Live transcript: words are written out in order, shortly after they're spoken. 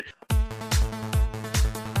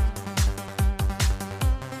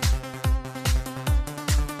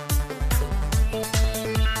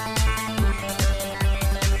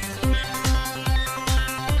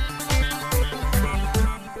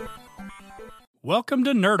Welcome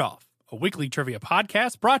to Nerd Off, a weekly trivia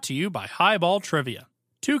podcast brought to you by Highball Trivia.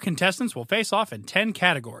 2 contestants will face off in 10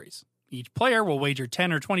 categories. Each player will wager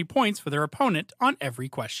 10 or 20 points for their opponent on every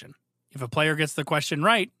question. If a player gets the question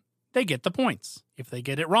right, they get the points. If they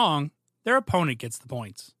get it wrong, their opponent gets the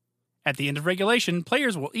points. At the end of regulation,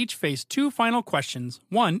 players will each face 2 final questions,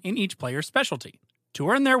 one in each player's specialty. To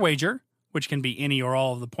earn their wager, which can be any or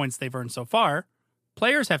all of the points they've earned so far,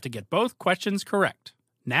 players have to get both questions correct.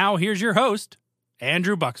 Now here's your host,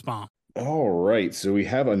 Andrew Bucksbaum. All right, so we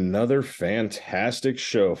have another fantastic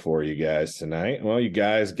show for you guys tonight. Well, you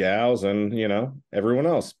guys, gals, and, everyone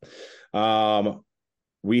else.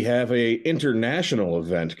 We have a international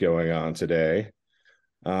event going on today.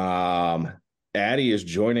 Addie is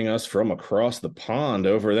joining us from across the pond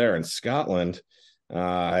over there in Scotland.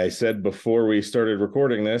 I said before we started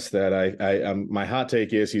recording this that my hot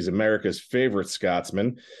take is he's America's favorite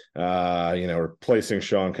Scotsman, replacing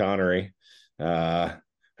Sean Connery.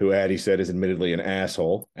 Who Addie said is admittedly an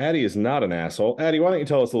asshole. Addie is not an asshole. Addie, why don't you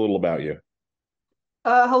tell us a little about you?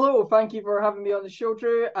 Hello, thank you for having me on the show,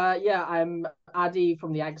 Drew. I'm Addie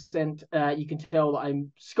from the accent. You can tell that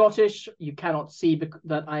I'm Scottish. You cannot see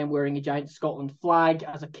that I am wearing a giant Scotland flag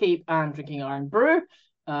as a cape and drinking Iron Brew.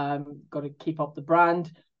 Got to keep up the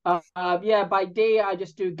brand. By day, I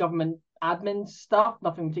just do government admin stuff,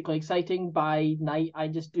 nothing particularly exciting. By night, I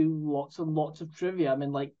just do lots and lots of trivia. I'm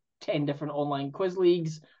in like 10 different online quiz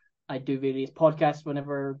leagues. I do various podcasts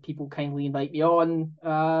whenever people kindly invite me on.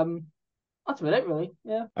 That's about it, really.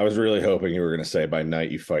 Yeah. I was really hoping you were going to say by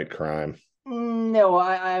night you fight crime. No,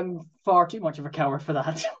 I'm far too much of a coward for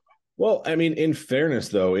that. Well, I mean, in fairness,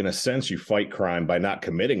 though, in a sense, you fight crime by not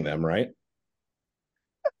committing them, right?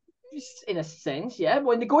 In a sense, yeah.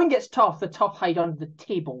 When the going gets tough, the tough hide under the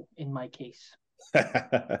table, in my case.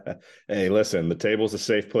 Hey, listen, the table's a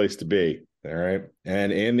safe place to be. All right.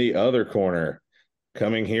 And in the other corner,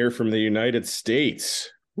 coming here from the United States.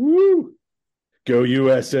 Woo! Go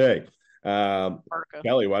USA.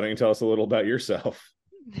 Kelly, why don't you tell us a little about yourself?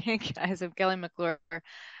 Hey guys, I'm Kelly McClure.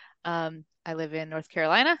 I live in North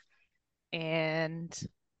Carolina, and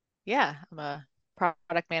I'm a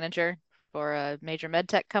product manager for a major med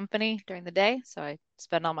tech company during the day. So I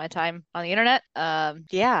spend all my time on the internet. And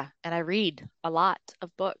I read a lot of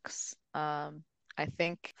books. I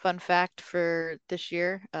think fun fact for this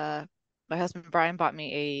year, my husband Brian bought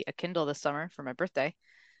me a Kindle this summer for my birthday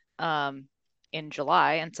in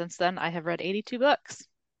July. And since then I have read 82 books.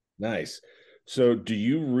 Nice. So do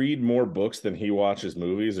you read more books than he watches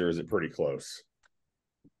movies, or is it pretty close?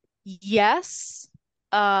 Yes,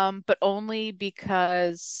 but only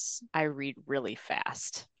because I read really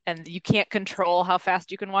fast. And you can't control how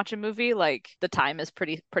fast you can watch a movie. Like the time is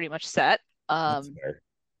pretty much set.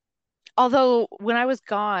 Although when I was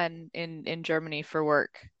gone in Germany for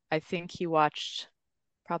work, I think he watched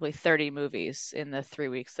probably 30 movies in the 3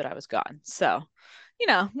 weeks that I was gone. So,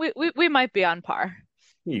 we might be on par.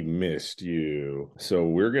 He missed you. So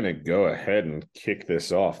we're going to go ahead and kick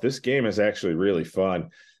this off. This game is actually really fun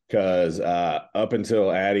because up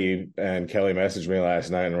until Addie and Kelly messaged me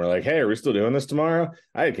last night and were like, hey, are we still doing this tomorrow?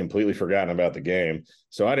 I had completely forgotten about the game,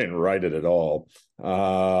 so I didn't write it at all.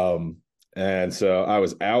 And so I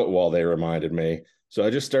was out while they reminded me. So I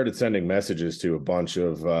just started sending messages to a bunch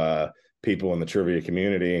of people in the trivia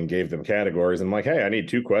community and gave them categories. And I'm like, hey, I need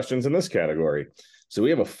 2 questions in this category. So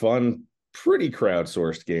we have a fun, pretty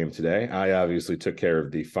crowdsourced game today. I obviously took care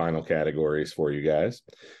of the final categories for you guys,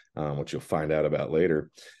 which you'll find out about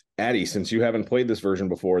later. Addie, since you haven't played this version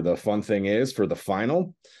before, the fun thing is for the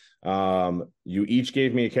final, you each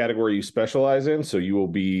gave me a category you specialize in, so you will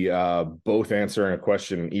be both answering a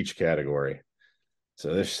question in each category.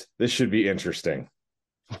 So this should be interesting.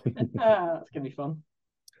 That's gonna be fun.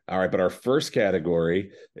 All right, but our first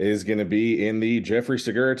category is going to be in the Jeffrey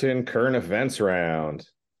Sigurton current events round.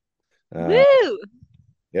 Woo!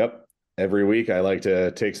 Yep. Every week I like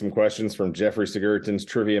to take some questions from Jeffrey Sigurton's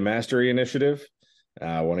Trivia Mastery Initiative,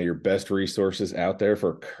 one of your best resources out there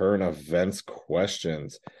for current events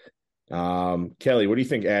questions. Kelly, what do you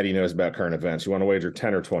think Addie knows about current events? You want to wager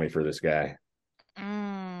 10 or 20 for this guy?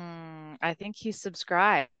 I think he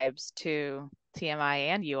subscribes to TMI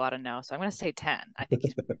and You Ought to Know, so I'm going to say 10. I think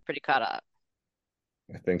he's pretty caught up.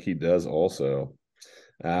 I think he does also.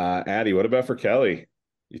 Addie, what about for Kelly?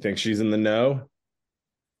 You think she's in the know?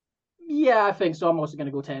 Yeah, I think so. I'm also going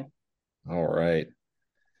to go 10. All right.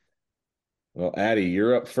 Well, Addie,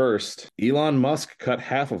 you're up first. Elon Musk cut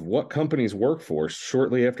half of what company's workforce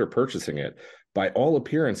shortly after purchasing it? By all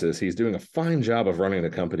appearances, he's doing a fine job of running the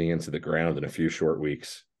company into the ground in a few short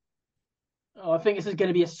weeks. Oh, I think this is going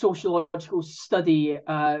to be a sociological study.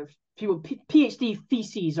 PhD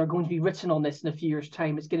theses are going to be written on this in a few years'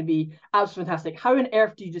 time. It's going to be absolutely fantastic. How on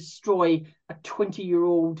earth do you destroy a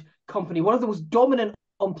 20-year-old company, one of the most dominant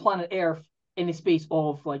on planet Earth, in the space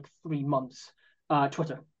of like 3 months?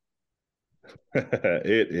 Twitter.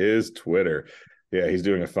 It is Twitter. Yeah, he's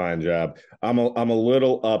doing a fine job. I'm a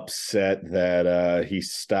little upset that he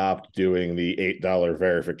stopped doing the $8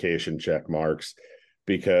 verification check marks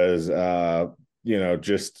because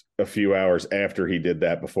just a few hours after he did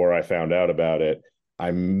that, before I found out about it,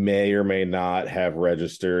 I may or may not have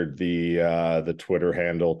registered the Twitter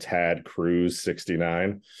handle Tad Cruz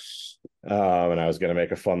 69. And I was going to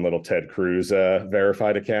make a fun little Ted Cruz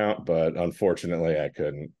verified account, but unfortunately I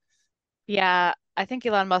couldn't. Yeah, I think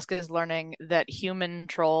Elon Musk is learning that human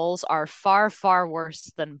trolls are far, far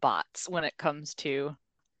worse than bots when it comes to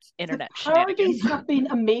internet Parodies shenanigans. have been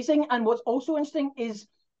amazing, and what's also interesting is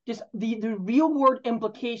just the real world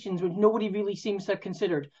implications, which nobody really seems to have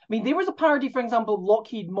considered. I mean, there was a parody, for example, of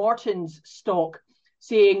Lockheed Martin's stock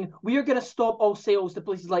saying we are going to stop all sales to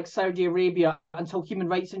places like Saudi Arabia until human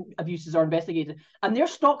rights abuses are investigated, and their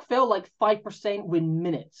stock fell like 5% within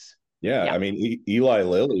minutes. Yeah, I mean, Eli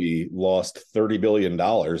Lilly lost $30 billion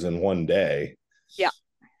in one day. Yeah.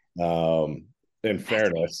 In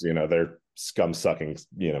fairness, they're scum-sucking,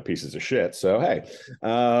 pieces of shit. So, hey.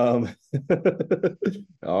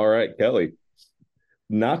 All right, Kelly.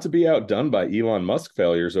 Not to be outdone by Elon Musk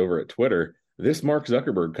failures over at Twitter, this Mark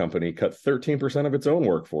Zuckerberg company cut 13% of its own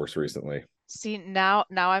workforce recently. See, now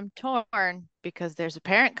I'm torn because there's a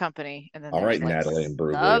parent company and then All there's right, like Natalie and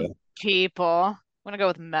Bruglia. people. I'm gonna go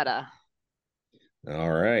with Meta.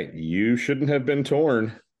 All right, you shouldn't have been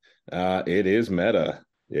torn. It is Meta.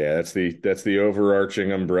 Yeah, that's the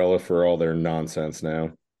overarching umbrella for all their nonsense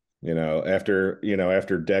now. After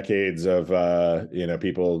decades of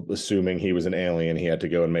people assuming he was an alien, he had to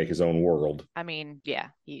go and make his own world. I mean, yeah,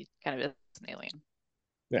 he kind of is an alien.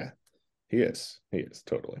 Yeah, he is. He is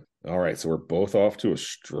totally. All right, so we're both off to a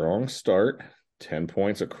strong start. 10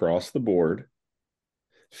 points across the board.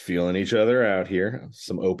 Feeling each other out here.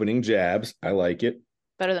 Some opening jabs. I like it.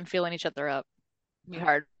 Better than feeling each other up. Be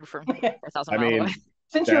hard from 4,000 miles away.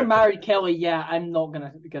 Since you're married, Kelly, yeah, I'm not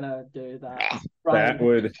gonna do that.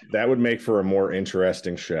 Brian. That would make for a more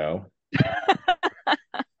interesting show.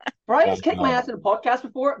 Brian's kicked my ass in a podcast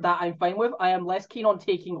before. That I'm fine with. I am less keen on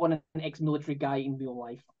taking on an ex-military guy in real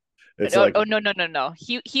life. No.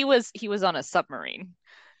 He was on a submarine.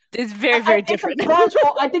 It's very different.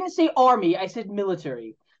 I didn't say army. I said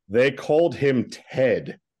military. They called him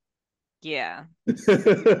Ted. Yeah. He was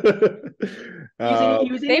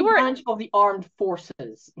in the branch of the armed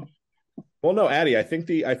forces. Well, no, Addie, I think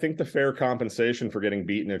the fair compensation for getting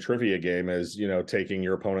beat in a trivia game is, taking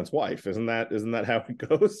your opponent's wife. Isn't that how it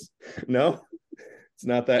goes? No, it's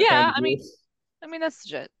not that. Yeah, I mean, that's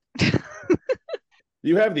legit.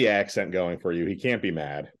 You have the accent going for you. He can't be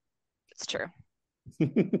mad. It's true.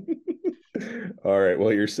 All right.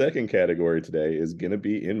 Well, your second category today is going to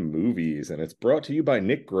be in movies, and it's brought to you by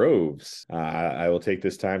Nick Groves. I will take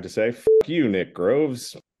this time to say, "F you, Nick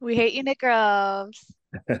Groves." We hate you, Nick Groves.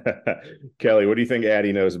 Kelly, what do you think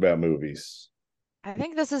Addie knows about movies? I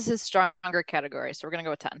think this is his stronger category, so we're going to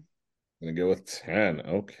go with 10. I'm going to go with 10.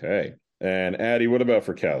 Okay. And Addie, what about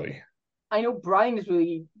for Kelly? I know Brian is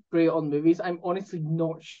really great on movies. I'm honestly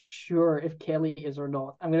not sure if Kelly is or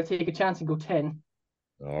not. I'm going to take a chance and go 10.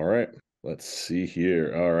 All right. Let's see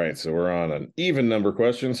here. All right. So we're on an even number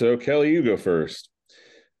question. So Kelly, you go first.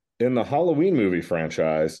 In the Halloween movie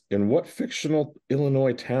franchise, in what fictional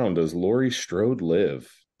Illinois town does Laurie Strode live?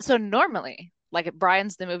 So normally, like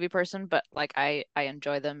Brian's the movie person, but like I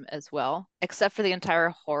enjoy them as well, except for the entire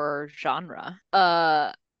horror genre.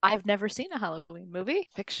 I've never seen a Halloween movie.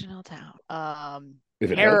 Fictional town.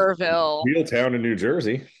 Terrorville. Real town in New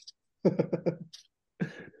Jersey.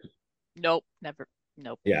 Nope, never.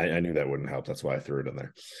 Nope. Yeah, I knew that wouldn't help. That's why I threw it in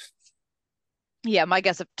there. Yeah, my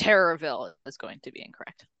guess of Terrorville is going to be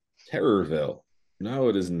incorrect. Terrorville. No,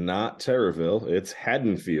 it is not Terrorville. It's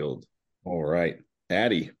Haddonfield. All right.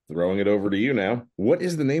 Addie, throwing it over to you now. What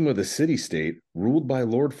is the name of the city-state ruled by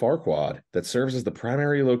Lord Farquaad that serves as the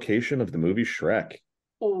primary location of the movie Shrek?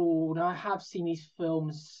 Oh, now I have seen these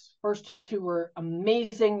films. First two were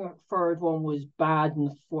amazing. Third one was bad,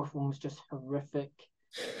 and the fourth one was just horrific.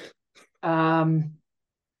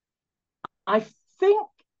 I think,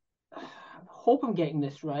 I hope I'm getting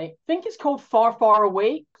this right. I think it's called Far, Far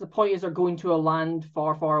Away. The point is they're going to a land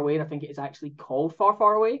far, far away, and I think it is actually called Far,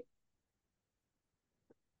 Far Away.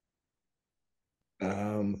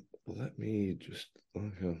 Let me just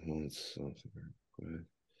look at something quick.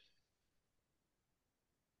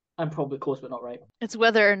 I'm probably close, but not right. It's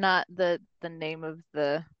whether or not the name of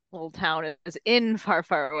the little town is in Far,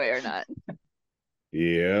 Far Away or not.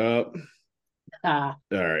 Yep. Ah,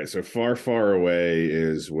 All right, so Far, Far Away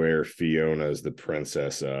is where Fiona is the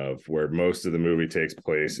princess of. Where most of the movie takes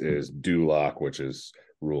place is Duloc, which is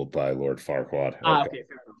ruled by Lord Farquaad. Okay. okay,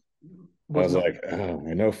 fair enough. I was Not. like, oh,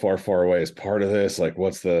 I know Far, Far Away is part of this. Like,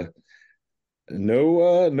 what's the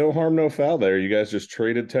no harm, no foul there. You guys just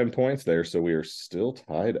traded 10 points there, so we are still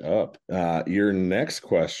tied up. Your next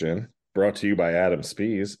question, brought to you by Adam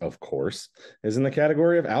Spees, of course, is in the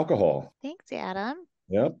category of alcohol. Thanks, Adam.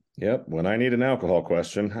 Yep. When I need an alcohol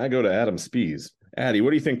question, I go to Adam Spees. Addy,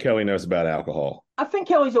 what do you think Kelly knows about alcohol? I think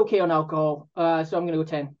Kelly's okay on alcohol, so I'm going to go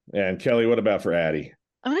 10. And Kelly, what about for Addy?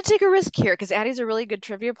 I'm going to take a risk here because Addie's a really good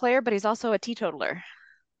trivia player, but he's also a teetotaler.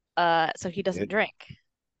 So he doesn't drink.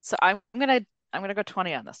 So I'm gonna go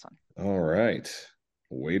 20 on this one. All right.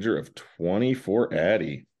 Wager of 20 for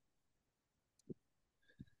Addy.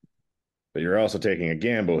 But you're also taking a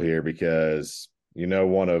gamble here because you know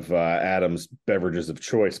one of Adam's beverages of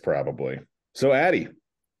choice, probably. So, Addy,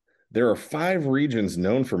 there are 5 regions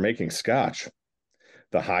known for making scotch: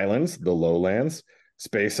 the Highlands, the Lowlands,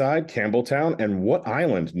 Speyside, Campbelltown, and what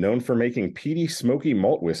island known for making peaty smoky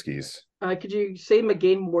malt whiskeys? Could you say them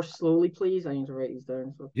again more slowly, please? I need to write these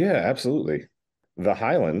down. So. Yeah, absolutely. The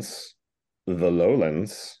Highlands, the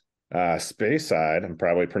Lowlands, Speyside. I'm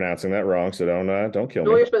probably pronouncing that wrong, so don't kill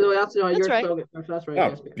me. That's right. That's right. Oh,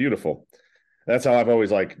 yes. Beautiful. That's how I've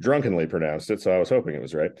always drunkenly pronounced it, so I was hoping it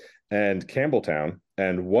was right. And Campbelltown,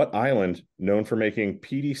 and what island known for making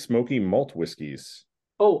peaty smoky malt whiskeys?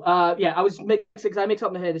 Oh, yeah, I was mixing because I mixed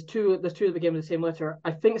up in my head. There's two that begin with the same letter.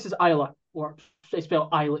 I think this is Isla, or they spell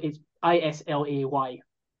Isla. It's Islay.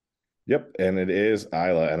 Yep, and it is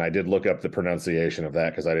Isla, and I did look up the pronunciation of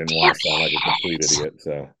that because I didn't want to sound like a complete idiot.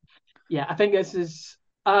 So, yeah, I think this is.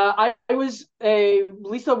 I was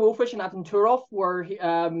Lisa Wolfish and Adam Turoff were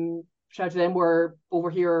shout out to them. Were over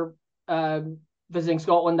here visiting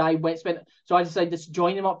Scotland. I decided to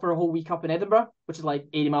join them up for a whole week up in Edinburgh, which is like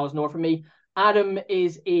 80 miles north from me. Adam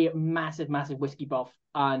is a massive whiskey buff,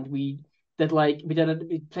 and we spent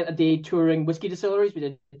a day touring whiskey distilleries. We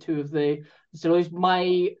did 2 of the distilleries.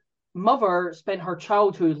 My mother spent her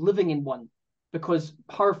childhood living in one because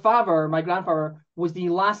her father, my grandfather, was the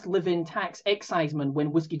last living tax exciseman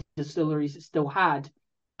when whiskey distilleries still had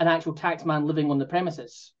an actual taxman living on the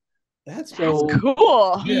premises. That's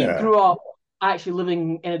cool. He grew up actually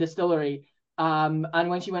living in a distillery. And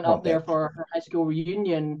when she went up there for her high school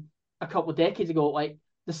reunion a couple of decades ago,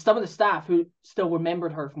 some of the staff who still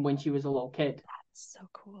remembered her from when she was a little kid. That's so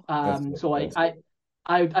cool.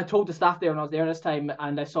 I told the staff there when I was there this time,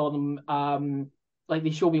 and I saw them they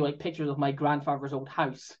showed me pictures of my grandfather's old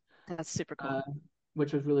house. That's super cool.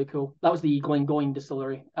 Which was really cool. That was the Glengoyne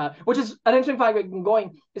distillery. Which is an interesting fact about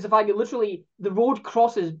Glengoyne is the fact that literally the road.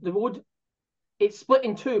 It's split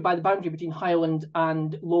in 2 by the boundary between Highland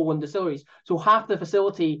and Lowland distilleries. So half the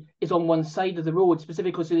facility is on one side of the road,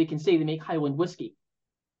 specifically so they can say they make Highland whiskey.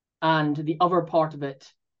 And the other part of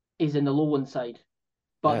it is in the Lowland side.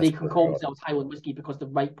 But they can call themselves Highland whiskey because the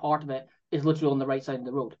right part of it is literally on the right side of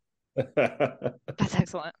the road. That's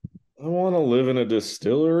excellent. I want to live in a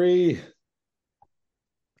distillery.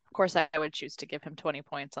 Of course, I would choose to give him 20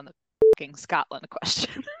 points on the fucking Scotland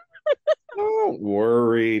question. Don't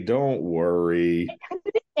worry.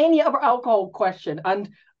 Any other alcohol question, and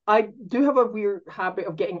I do have a weird habit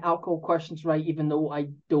of getting alcohol questions right, even though I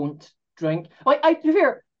don't drink. To be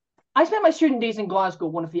fair, I spent my student days in Glasgow,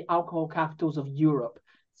 one of the alcohol capitals of Europe.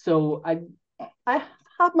 So I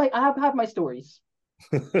have my stories.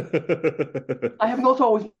 I have not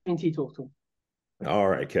always been teetotal. All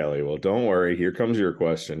right, Kelly. Well, don't worry. Here comes your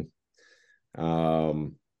question.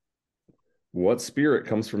 What spirit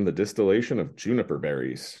comes from the distillation of juniper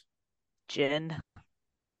berries? Gin.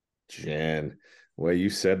 Well, you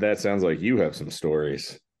said that sounds like you have some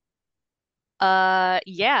stories.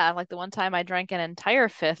 Yeah, like the one time I drank an entire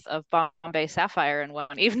 5th of Bombay Sapphire in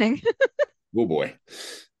one evening. Oh boy.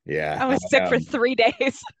 Yeah. I was sick for 3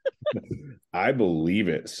 days. I believe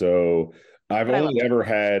it. So I've only ever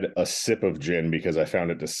had a sip of gin because I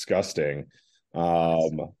found it disgusting.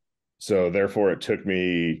 So therefore it took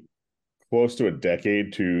me close to a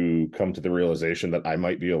decade to come to the realization that I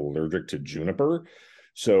might be allergic to juniper.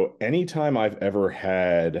 So anytime I've ever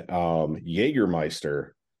had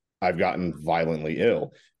Jägermeister, I've gotten violently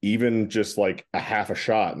ill, even just like a half a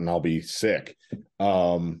shot and I'll be sick.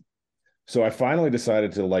 So I finally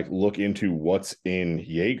decided to look into what's in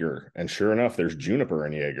Jaeger, and sure enough, there's juniper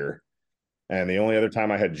in Jaeger. And the only other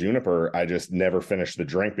time I had juniper, I just never finished the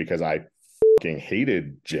drink because I fucking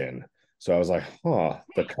hated gin. So I was like,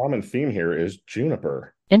 the common theme here is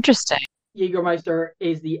juniper. Interesting. Jägermeister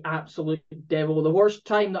is the absolute devil. The worst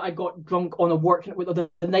time that I got drunk on a work the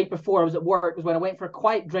night before I was at work was when I went for a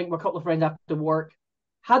quiet drink with a couple of friends after work.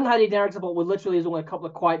 Hadn't had any dinner because we literally was only a couple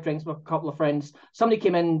of quiet drinks with a couple of friends. Somebody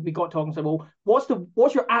came in, we got talking, and said, "Well,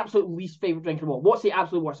 what's your absolute least favorite drink in the world? What's the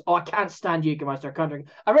absolute worst?" "Oh, I can't stand Jägermeister. I can't drink."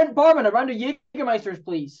 "I rent barman, a round of Jägermeisters,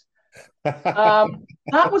 please."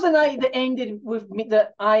 That was a night that ended with me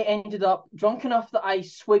that I ended up drunk enough that I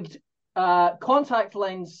swigged contact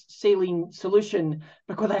lens saline solution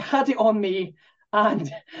because I had it on me and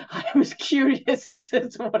I was curious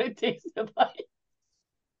as to what it tasted like.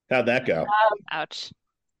 How'd that go? Ouch.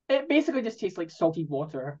 It basically just tastes like salty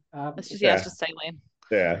water. It's just saline.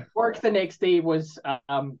 Yeah. Work the next day was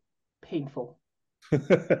painful.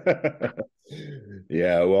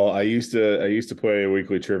 Yeah, well, I used to play a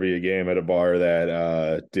weekly trivia game at a bar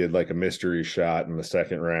that did like a mystery shot in the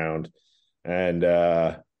second round, and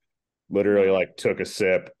literally like took a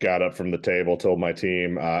sip, got up from the table, told my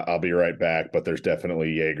team, "I'll be right back, but there's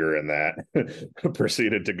definitely Jaeger in that."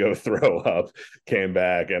 Proceeded to go throw up, came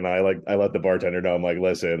back, and I let the bartender know, I'm like,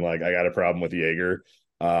 "Listen, like I got a problem with Jaeger.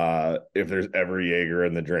 If there's ever Jaeger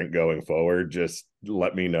in the drink going forward, just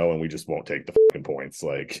let me know and we just won't take the fucking points."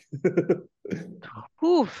 Like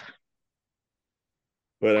Oof.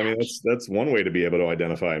 but I mean that's one way to be able to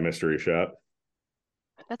identify a mystery shot.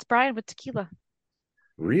 That's Brian with tequila.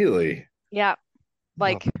 Really? Yeah.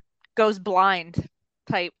 Like goes blind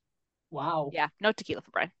type. Wow. Yeah, no tequila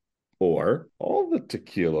for Brian. Or all the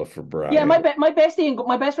tequila for Brian. Yeah, my best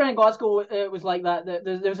friend in Glasgow was like that.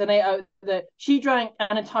 There's a night out that she drank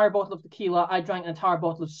an entire bottle of tequila. I drank an entire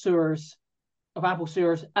bottle of apple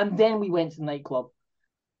sewers, and then we went to the nightclub.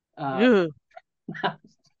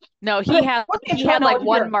 No, he had like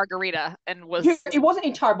one margarita and was. It wasn't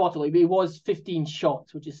an entire bottle, but it was 15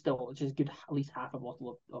 shots, which is good, at least half a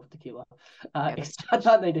bottle of tequila.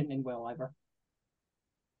 That they didn't end well either.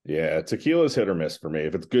 Yeah, tequila's hit or miss for me.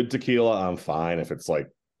 If it's good tequila, I'm fine. If it's like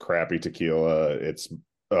crappy tequila, it's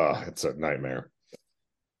a nightmare.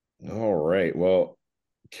 All right. Well,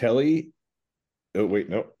 Kelly. Oh, wait,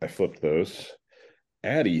 no, I flipped those.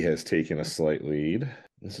 Addie has taken a slight lead.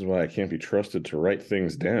 This is why I can't be trusted to write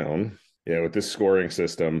things down. Yeah, with this scoring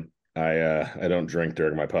system, I don't drink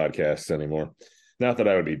during my podcasts anymore. Not that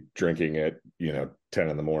I would be drinking at 10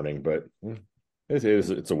 in the morning, but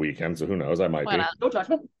it's a weekend, so who knows? I might be. No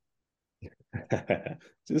judgment.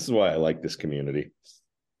 This is why I like this community.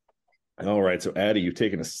 All right, so Addie, you've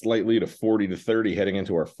taken a slight lead of 40-30 heading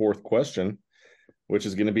into our fourth question, which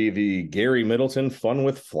is going to be the Gary Middleton Fun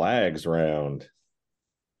with Flags round.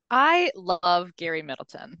 I love Gary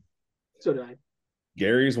Middleton. So do I.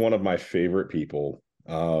 Gary's one of my favorite people.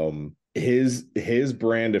 His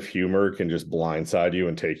brand of humor can just blindside you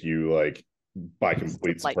and take you like by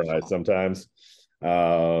complete surprise sometimes.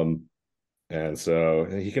 And so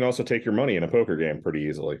he can also take your money in a poker game pretty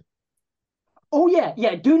easily. Oh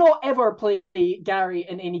yeah. Do not ever play Gary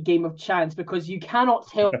in any game of chance because you cannot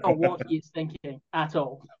tell what he is thinking at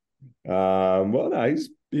all. Well, no,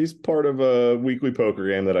 he's part of a weekly poker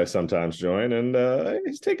game that I sometimes join, and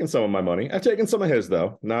he's taken some of my money. I've taken some of his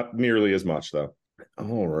though, not nearly as much though.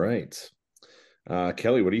 All right,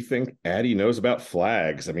 Kelly, what do you think Addie knows about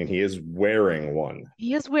flags? I mean, he is wearing one.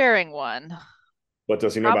 He is wearing one. What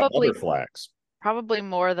does he know about other flags? Probably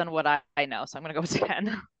more than what I know, so I'm going to go with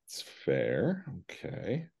 10. It's fair.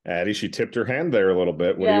 Okay. Addie, she tipped her hand there a little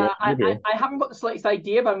bit. What do you want to do? I haven't got the slightest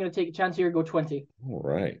idea, but I'm going to take a chance here and go 20. All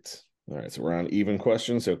right. So we're on even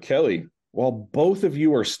questions. So, Kelly, while both of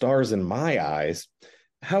you are stars in my eyes,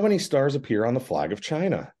 how many stars appear on the flag of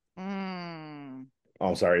China? Oh,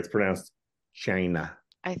 I'm sorry. It's pronounced China.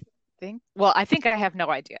 I think I have no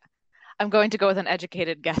idea. I'm going to go with an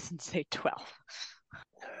educated guess and say 12.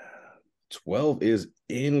 12 is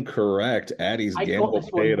incorrect. Addie's gamble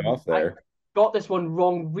paid off there. I got this one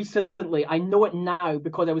wrong recently. I know it now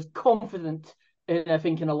because I was confident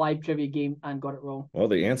in a live trivia game and got it wrong. Well,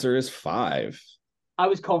 the answer is 5. I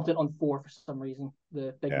was confident on 4 for some reason.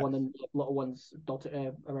 The big one and little ones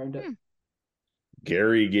dotted around it.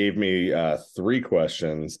 Gary gave me 3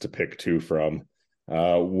 questions to pick 2 from.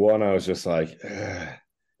 One, I was just like,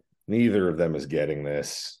 neither of them is getting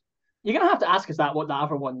this. You're gonna have to ask us what the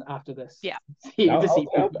other one after this. Yeah,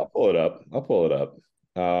 I'll pull it up.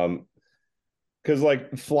 Because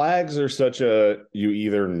like flags are such you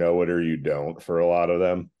either know it or you don't for a lot of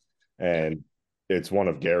them, and it's one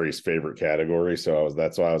of Gary's favorite categories. So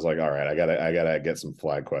that's why I was like, all right, I gotta get some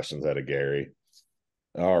flag questions out of Gary.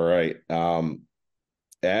 All right,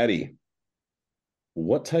 Addie,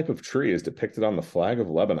 what type of tree is depicted on the flag of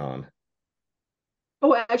Lebanon?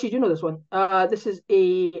 Oh, I actually do know this one. This is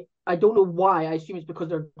I don't know why. I assume it's because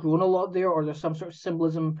they're grown a lot there, or there's some sort of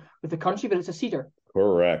symbolism with the country, but it's a cedar.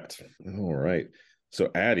 Correct. All right. So,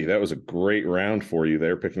 Addie, that was a great round for you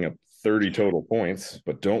there, picking up 30 total points.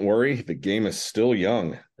 But don't worry, the game is still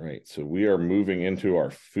young. Right. So, we are moving into our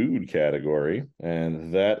food category,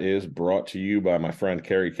 and that is brought to you by my friend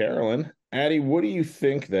Carrie Carolyn. Addie, what do you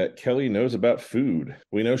think that Kelly knows about food?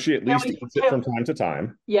 We know she at least eats it from time to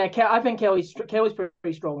time. Yeah, I think Kelly's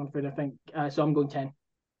pretty strong on food, I think. So I'm going 10.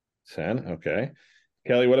 10. Okay.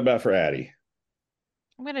 Kelly, what about for Addie?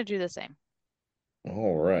 I'm going to do the same.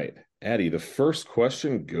 All right. Addie, the first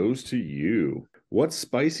question goes to you. What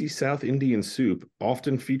spicy South Indian soup,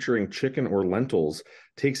 often featuring chicken or lentils,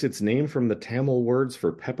 takes its name from the Tamil words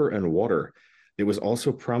for pepper and water? It was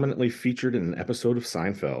also prominently featured in an episode of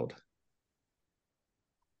Seinfeld.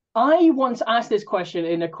 I once asked this question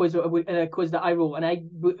in a quiz that I wrote, and it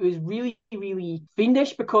was really, really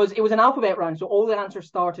fiendish because it was an alphabet round, so all the answers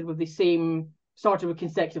started with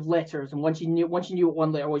consecutive letters, and once you knew what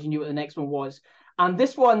one letter was, you knew what the next one was. And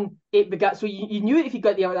this one, it began. So you knew it if you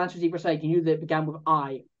got the answers either side. You knew that it began with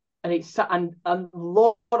I, and a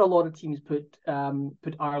lot of teams put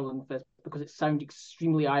Ireland for this because it sounded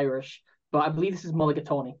extremely Irish. But I believe this is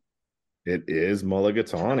Mulligatawny. It is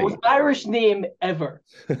Mulligatawny. Most Irish name ever.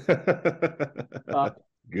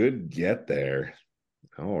 Good get there.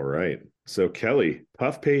 All right. So, Kelly,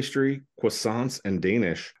 puff pastry, croissants, and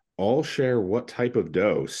Danish all share what type of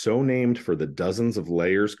dough, so named for the dozens of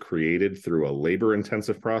layers created through a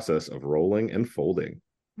labor-intensive process of rolling and folding?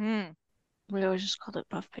 We always just called it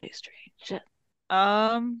puff pastry. Shit.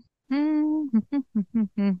 I don't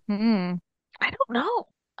know.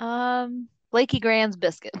 Flaky Grand's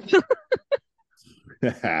biscuit.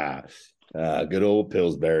 Good old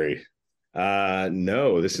Pillsbury.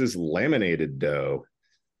 No, this is laminated dough.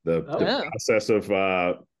 The process of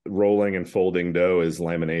rolling and folding dough is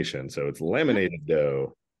lamination, so it's laminated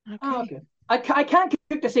dough. Okay. I can't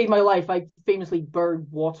cook to save my life. I famously burn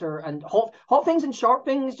water, and hot things and sharp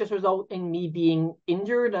things just result in me being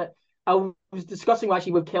injured. I was discussing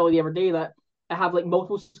actually with Kelly the other day that I have like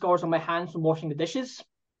multiple scars on my hands from washing the dishes.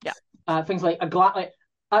 Yeah. Things like a glass.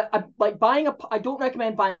 I like buying I don't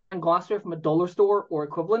recommend buying glassware from a dollar store or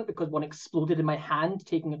equivalent because one exploded in my hand,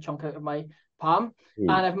 taking a chunk out of my palm. Ooh.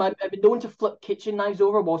 And I've been known to flip kitchen knives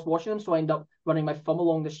over whilst washing them, so I end up running my thumb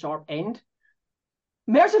along the sharp end.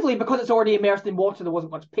 Mercifully, because it's already immersed in water, there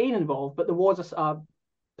wasn't much pain involved, but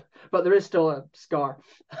but there is still a scar.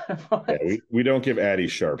 Yeah, we don't give Addie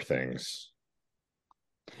sharp things.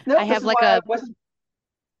 No, I have like a.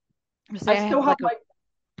 I still have my.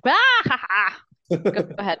 Go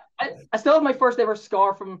ahead. I still have my first ever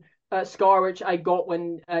scar which I got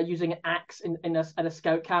when using an axe at a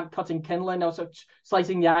scout camp, cutting kindling. I was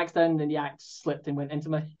slicing the axe down, and the axe slipped and went into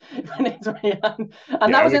my hand.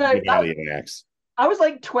 And that was an axe. I was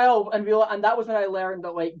like 12 and that was when I learned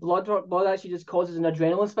that like blood actually just causes an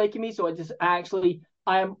adrenaline spike in me. So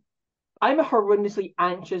I'm a horrendously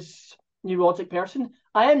anxious, neurotic person.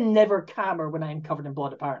 I am never calmer when I am covered in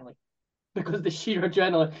blood, apparently, because of the sheer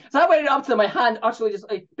adrenaline. So I went up to my hand, actually just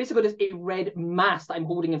basically just a red mass that I'm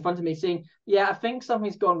holding in front of me, saying, "Yeah, I think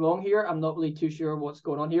something's gone wrong here. I'm not really too sure what's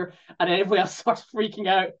going on here." And then everybody else starts freaking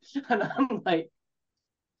out, and I'm like,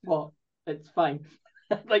 "Well, it's fine."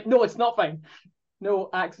 Like, no, it's not fine.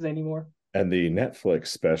 No axes anymore. And the Netflix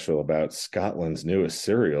special about Scotland's newest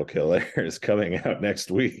serial killer is coming out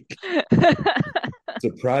next week.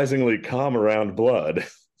 Surprisingly calm around blood.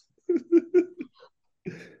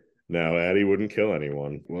 No, Addie wouldn't kill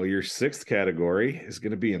anyone. Well, your sixth category is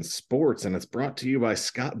going to be in sports, and it's brought to you by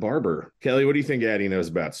Scott Barber. Kelly, what do you think Addie knows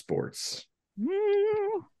about sports?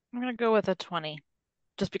 I'm going to go with a 20,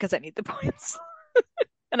 just because I need the points.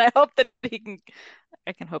 And I hope that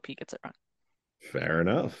I can hope he gets it wrong. Fair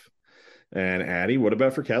enough. And Addie, what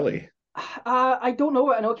about for Kelly? I don't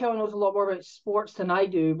know. I know Kelly knows a lot more about sports than I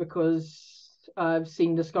do because I've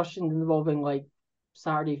seen discussions involving like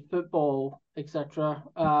Saturday football, etc.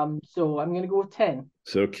 So I'm going to go with 10.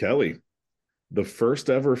 So Kelly, the first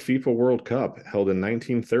ever FIFA World Cup held in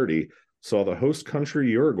 1930 saw the host country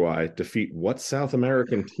Uruguay defeat what South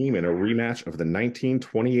American team in a rematch of the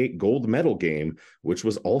 1928 gold medal game, which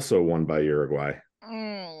was also won by Uruguay?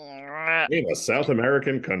 In a South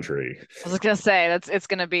American country. I was going to say, it's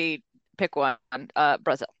going to be pick one,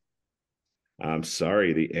 Brazil. I'm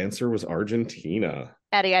sorry, the answer was Argentina.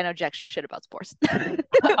 Addie, I know jack shit about sports. Okay,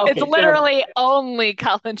 it's literally only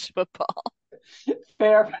college football.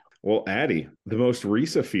 Fair. Well, Addie, the most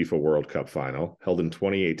recent FIFA World Cup final held in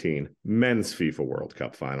 2018, men's FIFA World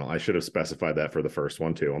Cup final. I should have specified that for the first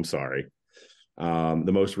one too. I'm sorry.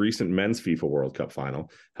 The most recent men's FIFA World Cup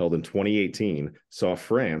final, held in 2018, saw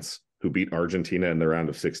France, who beat Argentina in the round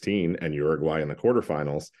of 16 and Uruguay in the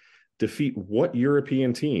quarterfinals, defeat what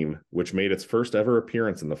European team, which made its first ever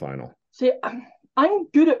appearance in the final? See, I'm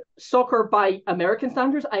good at soccer by American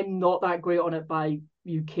standards. I'm not that great on it by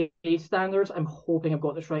UK standards. I'm hoping I've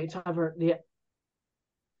got this right. However,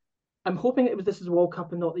 I'm hoping this is the World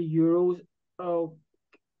Cup and not the Euros.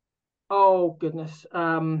 Oh goodness.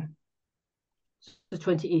 The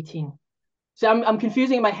 2018. So I'm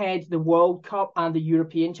confusing in my head the World Cup and the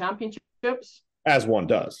European Championships. As one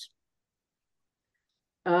does.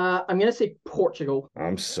 I'm going to say Portugal.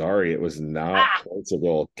 I'm sorry, it was not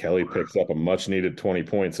Portugal. Kelly picks up a much needed 20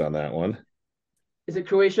 points on that one. Is it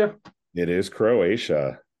Croatia? It is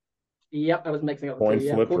Croatia. Yep, I was mixing up. Point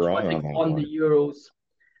flip wrong on the Euros.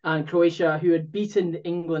 And Croatia, who had beaten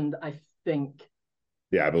England, I think.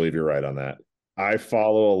 Yeah, I believe you're right on that. I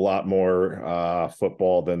follow a lot more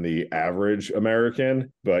football than the average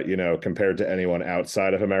American, but compared to anyone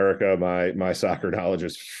outside of America, my soccer knowledge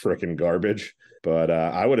is freaking garbage. But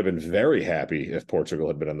I would have been very happy if Portugal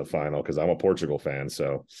had been in the final because I'm a Portugal fan.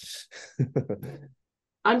 So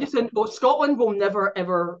I'm just saying, Scotland will never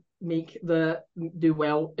ever do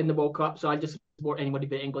well in the World Cup. So I just support anybody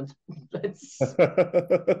but England.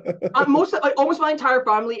 Almost my entire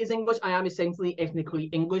family is English. I am essentially ethnically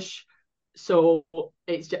English. So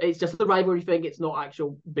it's just the rivalry thing. It's not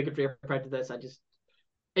actual bigotry or prejudice.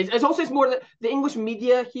 It's more that the English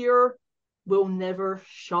media here will never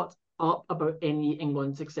shut up about any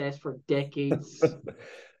England success for decades.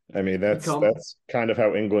 I mean, that's kind of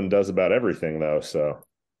how England does about everything, though. So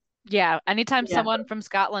yeah, anytime someone from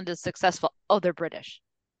Scotland is successful, they're British.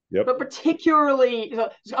 Yep. But particularly,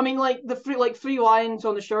 I mean, like the three lions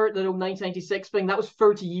on the shirt, the 1996 thing, that was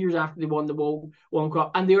 30 years after they won the World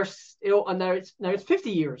Cup, and they're still, and now it's 50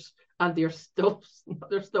 years, and they're still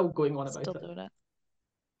going on about it. Doing it.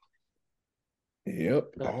 Yep.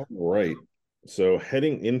 All right. So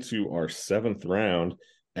heading into our 7th round,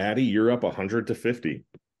 Addy, you're up 100-50.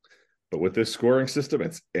 But with this scoring system,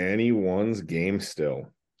 it's anyone's game still.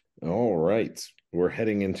 All right. We're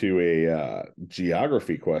heading into a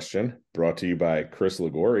geography question brought to you by Chris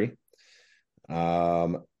Ligori.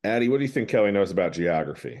 Addy, what do you think Kelly knows about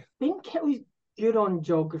geography? I think Kelly's good on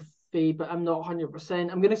geography, but I'm not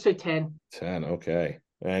 100%. I'm going to say 10. 10, okay.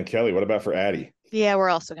 And Kelly, what about for Addy? Yeah, we're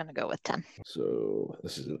also going to go with 10. So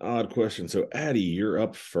this is an odd question. So Addy, you're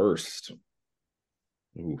up first.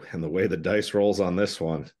 Ooh, and the way the dice rolls on this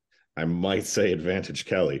one, I might say advantage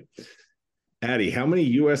Kelly. Addy, how many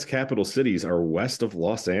U.S. capital cities are west of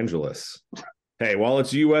Los Angeles? Hey, while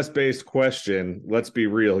it's U.S.-based question, let's be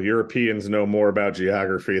real. Europeans know more about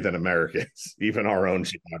geography than Americans, even our own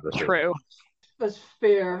geography. True. That's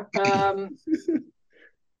fair.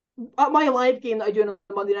 At my live game that I do on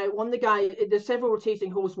a Monday night, there's several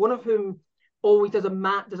rotating hosts, one of whom always does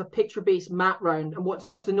a picture-based map round. And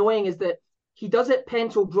what's annoying is that he does it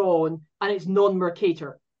pencil drawn and it's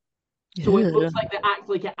non-Mercator. So it looks like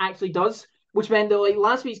it actually does, which meant that like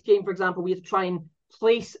last week's game, for example, we had to try and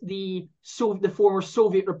place the former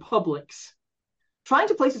Soviet republics. Trying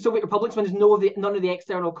to place the Soviet republics when there's none of the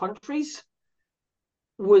external countries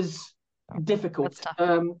was difficult.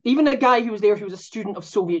 Even a guy who was there who was a student of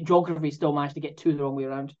Soviet geography still managed to get 2 the wrong way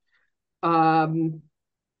around.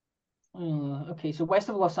 Okay, so west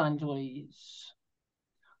of Los Angeles.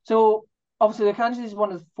 So obviously, Los Angeles is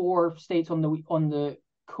one of the 4 states on the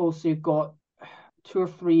coast. So you've got 2 or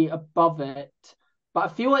 3 above it. But I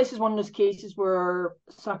feel like this is one of those cases where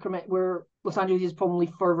Los Angeles is probably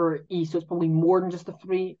further east, so it's probably more than just the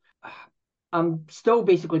 3. I'm still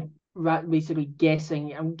basically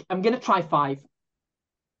guessing. I'm going to try 5.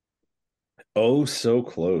 Oh, so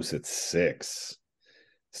close. It's 6.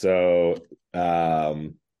 So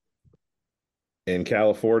in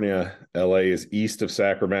California, LA is east of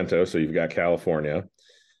Sacramento, so you've got California.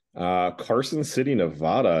 Carson City,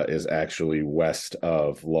 Nevada is actually west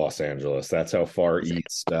of Los Angeles. That's how far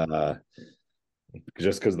east,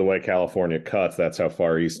 just because the way California cuts, that's how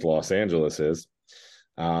far east Los Angeles is.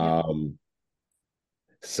 Salem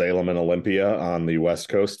and Olympia on the west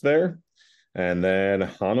coast there, and then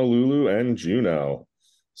Honolulu and Juneau.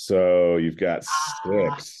 So you've got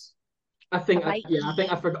 6. I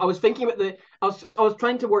was thinking about I was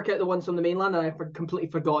trying to work out the ones on the mainland, and I completely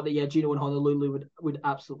forgot that Juneau and Honolulu would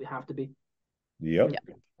absolutely have to be. Yep.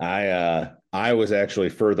 I was actually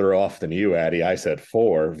further off than you, Addy. I said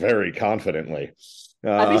 4 very confidently.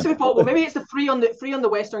 I basically thought, well, maybe it's the 3 on the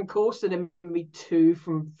western coast, and then maybe 2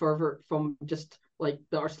 from further from just like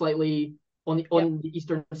that are slightly on the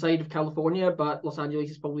eastern side of California, but Los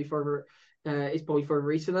Angeles is probably further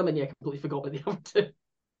east of them, and yeah, I completely forgot about the other two.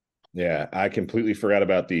 Yeah, I completely forgot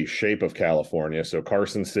about the shape of California. So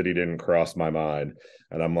Carson City didn't cross my mind.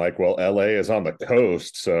 And I'm like, well, LA is on the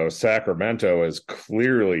coast. So Sacramento is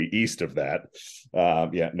clearly east of that.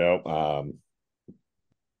 No,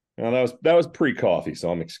 that was pre-coffee, so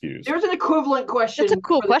I'm excused. There's an equivalent question. That's a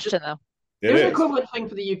cool question, though. There's an equivalent thing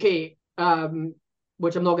for the UK,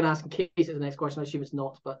 which I'm not going to ask in case it's the next question. I assume it's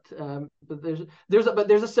not, but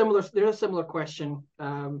there's a similar question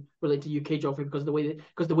related to UK geography because the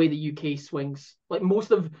way the UK swings, like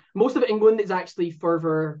most of England is actually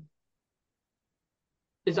further.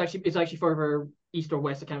 It's actually further east or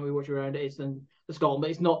west. I can't remember which way around it is than the Scotland,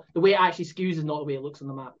 but it's not the way it actually skews is not the way it looks on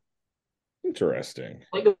the map. Interesting.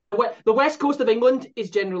 Like the west coast of England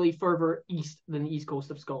is generally further east than the east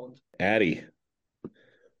coast of Scotland. Addie,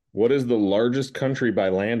 what is the largest country by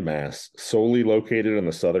landmass solely located in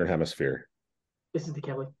the southern hemisphere? This is the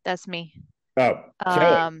Kelly. That's me. Oh,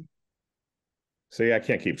 Kelly. See, I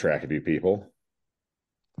can't keep track of you people.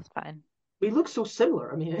 It's fine. We look so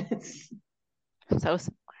similar. I mean, it's so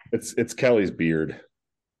similar. It's Kelly's beard.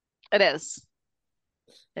 It is.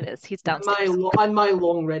 It is. He's downstairs. And my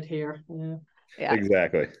long red hair. Yeah.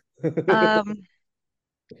 Exactly.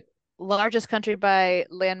 Largest country by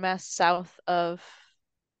landmass south of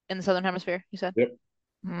in the southern hemisphere, you said? Yep.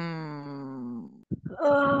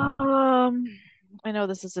 I know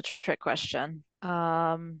this is a trick question.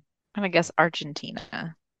 I'm gonna guess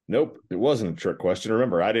Argentina. Nope, it wasn't a trick question.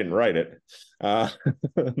 Remember, I didn't write it.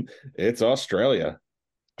 It's Australia.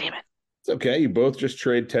 Damn it. It's okay. You both just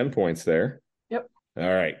trade 10 points there. Yep.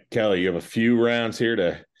 All right, Kelly, you have a few rounds here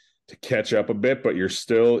to catch up a bit, but you're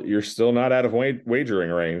still not out of wagering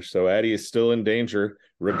range. So Addie is still in danger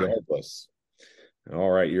regardless. All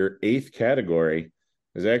right, your 8th category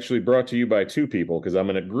is actually brought to you by 2 people because I'm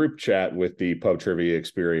in a group chat with the Pub Trivia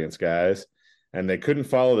Experience guys, and they couldn't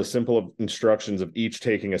follow the simple instructions of each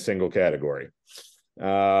taking a single category.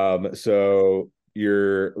 So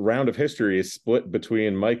your round of history is split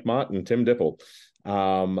between Mike Mott and Tim Dipple.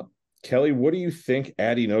 Kelly, what do you think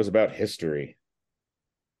Addie knows about history?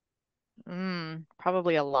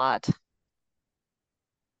 Probably a lot.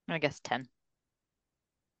 I guess 10.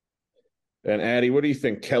 And Addie, what do you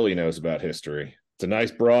think Kelly knows about history? It's a nice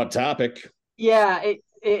broad topic. Yeah, it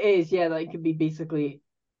is. Yeah, that could be basically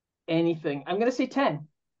anything. I'm gonna say 10.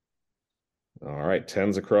 All right,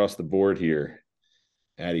 10's across the board here.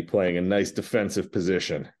 Addie playing a nice defensive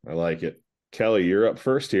position. I like it. Kelly, you're up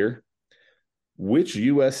first here. Which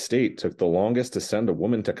U.S. state took the longest to send a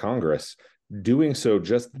woman to Congress, doing so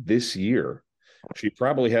just this year? She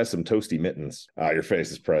probably has some toasty mittens. Your face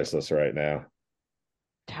is priceless right now.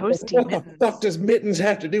 Toasty what mittens. The fuck does mittens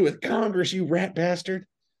have to do with Congress, you rat bastard?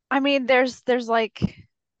 I mean, there's a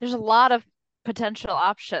lot of potential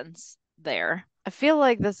options there. I feel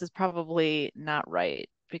like this is probably not right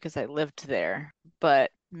because I lived there, but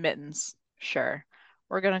mittens, sure.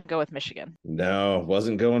 We're gonna go with Michigan. No,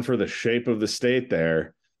 wasn't going for the shape of the state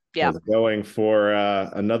there. Yeah. Was going for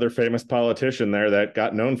another famous politician there that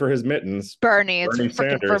got known for his mittens. Bernie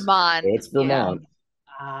Sanders. Vermont. It's Vermont.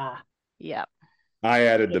 Yeah. I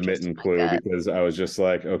added the mitten clue because I was just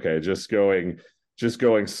like, okay, just going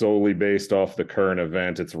solely based off the current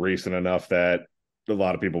event. It's recent enough that a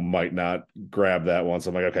lot of people might not grab that one. So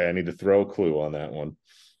I'm like, okay, I need to throw a clue on that one.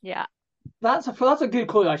 Yeah. That's a good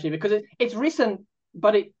clue actually, because it's recent,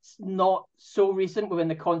 but it's not so recent within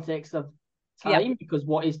the context of time, because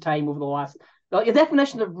what is time over the last, like, the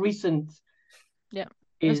definition of recent it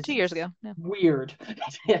was 2 years ago. Weird.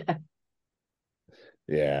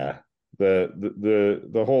 Yeah.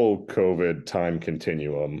 The whole COVID time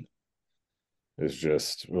continuum is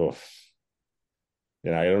just oof.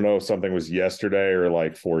 I don't know if something was yesterday or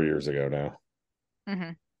like 4 years ago now.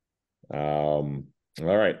 All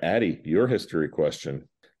right, Addie, your history question.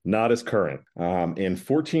 Not as current. In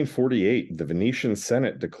 1448, the Venetian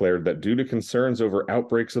Senate declared that due to concerns over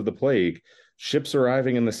outbreaks of the plague, ships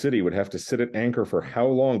arriving in the city would have to sit at anchor for how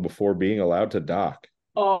long before being allowed to dock?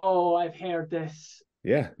 Oh, I've heard this.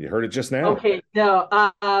 Yeah, you heard it just now. Okay, now,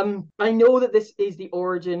 I know that this is the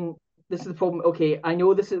origin. This is the problem. Okay, I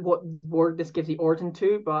know this is what word this gives the origin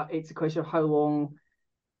to, but it's a question of how long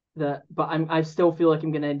but I still feel like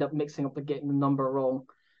I'm going to end up mixing up getting the number wrong.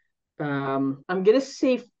 I'm going to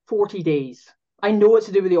say 40 days. I know it's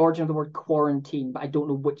to do with the origin of the word quarantine, but I don't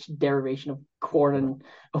know which derivation of quarantine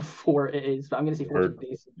of 4 it is, but I'm going to say 40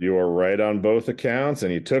 days. You are right on both accounts,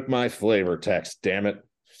 and you took my flavor text, damn it.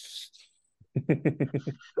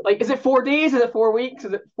 Like, is it 4 days? Is it 4 weeks?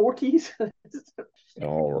 Is it 40s?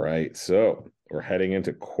 All right. So we're heading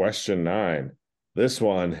into question 9. This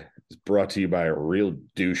one is brought to you by a real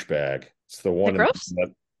douchebag. It's the one.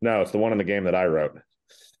 No, it's the one in the game that I wrote.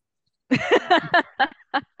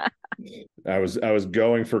 I was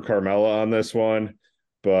going for Carmela on this one,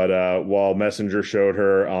 but while Messenger showed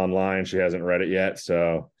her online, she hasn't read it yet.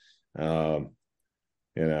 So, damn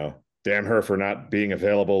her for not being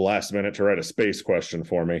available last minute to write a space question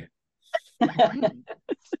for me.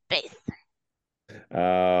 Space.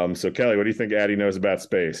 So Kelly, what do you think Addie knows about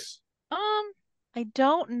space? I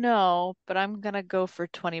don't know, but I'm gonna go for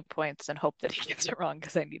 20 points and hope that he gets it wrong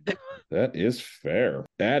because I need them. That is fair.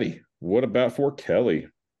 Addie, what about for Kelly?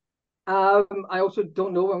 I also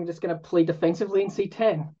don't know. I'm just going to play defensively and say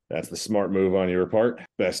 10. That's the smart move on your part.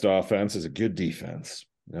 Best offense is a good defense.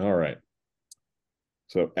 All right.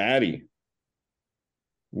 So, Addie,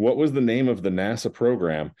 what was the name of the NASA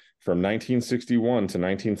program from 1961 to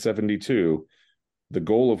 1972, the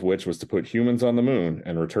goal of which was to put humans on the moon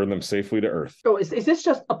and return them safely to Earth? Oh, is this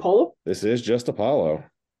just Apollo? This is just Apollo.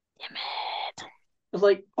 Damn it. It was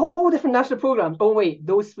like, different national programs. Oh, wait,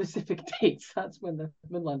 those specific dates. That's when the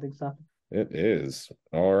moon landings happened. It is.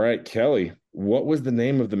 All right, Kelly, what was the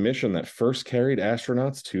name of the mission that first carried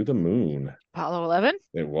astronauts to the moon? Apollo 11?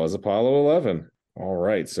 It was Apollo 11. All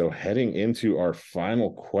right, so heading into our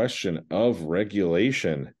final question of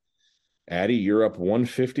regulation. Addie, you're up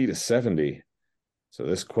 150 to 70. So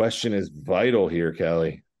this question is vital here,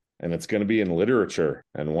 Kelly, and it's going to be in literature.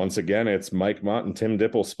 And once again, it's Mike Mott and Tim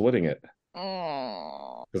Dipple splitting it.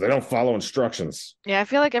 Because they don't follow instructions. Yeah, I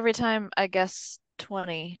feel like every time I guess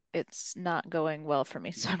 20, it's not going well for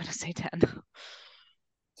me, so I'm going to say 10.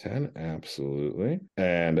 10, absolutely.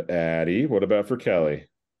 And Addie, what about for Kelly?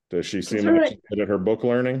 Does she seem like she's good at her book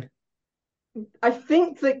learning? I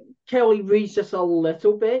think that Kelly reads just a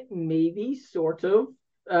little bit, maybe, sort of.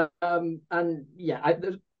 And yeah,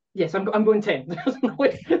 yes, I'm going 10.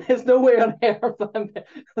 There's no way on earth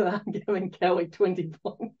that I'm giving Kelly 20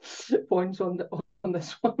 points on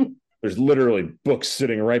this one. There's literally books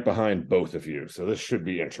sitting right behind both of you, so this should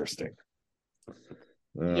be interesting.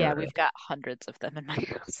 Yeah, we've got hundreds of them in my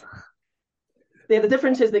house. Yeah, the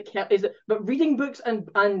difference is but reading books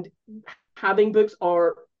and having books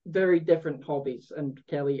are very different hobbies, and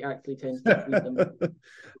Kelly actually tends to read them.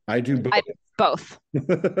 I do both.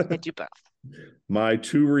 I do both. My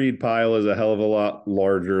to-read pile is a hell of a lot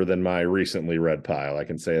larger than my recently read pile. I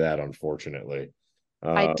can say that, unfortunately.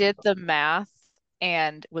 I did the math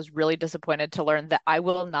and was really disappointed to learn that I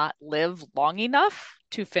will not live long enough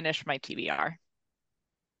to finish my TBR.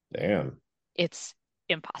 Damn. It's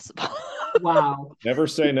impossible. Wow. Never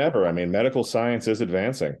say never. I mean, medical science is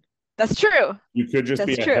advancing. That's true. You could just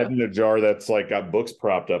be a head in a jar that's like got books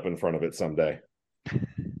propped up in front of it someday.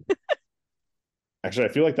 Actually, I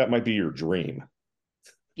feel like that might be your dream.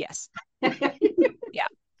 Yes. Yeah.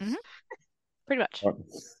 Mm-hmm. Pretty much.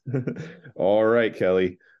 All right,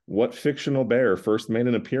 Kelly. What fictional bear first made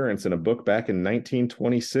an appearance in a book back in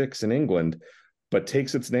 1926 in England, but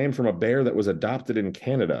takes its name from a bear that was adopted in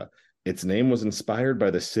Canada? Its name was inspired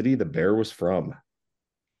by the city the bear was from.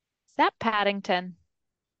 Is that Paddington?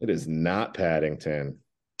 It is not Paddington.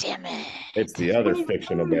 Damn it. It's the other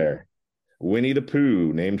fictional bear. Winnie the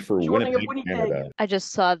Pooh, named for Winnipeg, Canada. I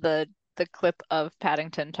just saw the clip of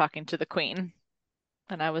Paddington talking to the Queen,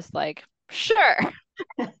 and I was like, sure.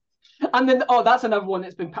 And then, that's another one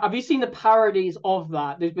that's been. Have you seen the parodies of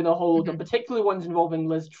that? There's been a whole, particularly ones involving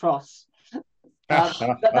Liz Truss. That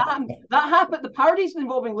happened. The parodies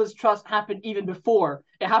involving Liz Truss happened even before.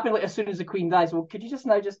 It happened like as soon as the Queen dies. Well, could you just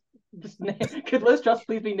could Liz Truss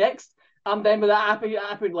please be next? And then when that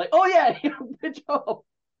happened, like, oh yeah, good job.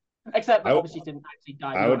 Except obviously didn't actually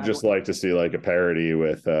die. I would just like to see like a parody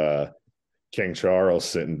with King Charles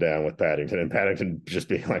sitting down with Paddington and Paddington just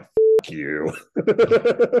being like, "F you."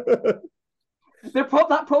 That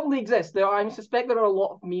probably exists. I suspect there are a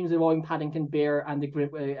lot of memes involving Paddington Bear and the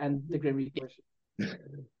Grim Reapers.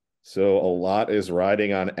 So a lot is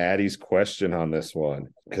riding on Addie's question on this one,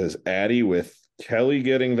 because Addie, with Kelly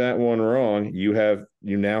getting that one wrong, you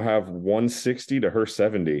now have 160 to her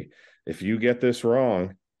 70. If you get this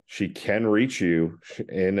wrong, she can reach you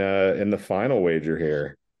in the final wager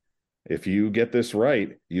here. If you get this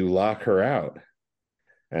right, you lock her out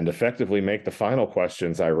and effectively make the final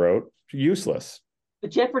questions I wrote useless. The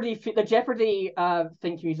Jeopardy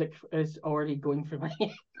think music is already going for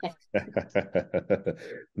me.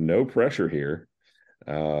 No pressure here.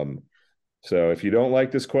 So if you don't like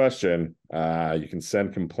this question, you can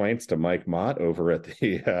send complaints to Mike Mott over at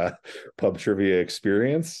the Pub Trivia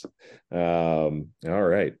Experience. All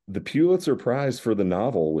right. The Pulitzer Prize for the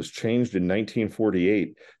novel was changed in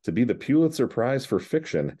 1948 to be the Pulitzer Prize for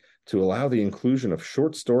fiction to allow the inclusion of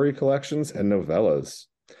short story collections and novellas.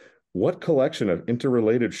 What collection of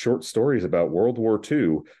interrelated short stories about World War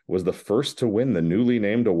II was the first to win the newly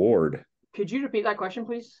named award? Could you repeat that question,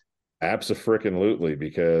 please? Abso-frickin-lutely,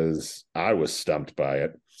 because I was stumped by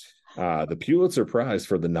it. The Pulitzer Prize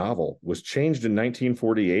for the novel was changed in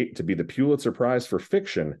 1948 to be the Pulitzer Prize for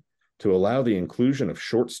fiction to allow the inclusion of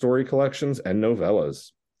short story collections and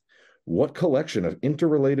novellas. What collection of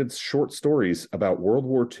interrelated short stories about World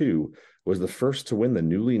War II was the first to win the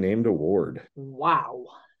newly named award? Wow.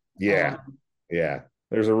 Yeah.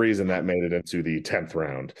 There's a reason that made it into the 10th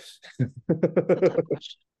round.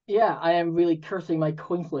 Yeah, I am really cursing my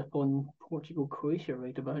coin flip on Portugal-Croatia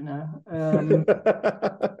right about now.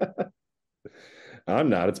 I'm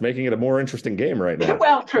not. It's making it a more interesting game right now.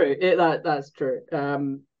 Well, true. That's true.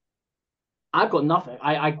 I've got nothing.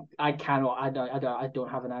 I cannot. I don't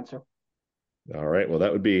have an answer. All right. Well,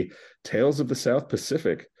 that would be Tales of the South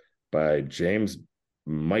Pacific by James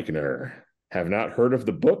Michner. Have not heard of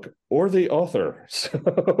the book or the author.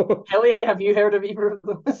 So, Kelly, have you heard of either of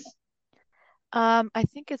those? I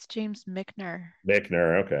think it's James Michner.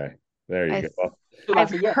 Michner. Okay. There you go.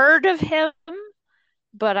 I've heard of him,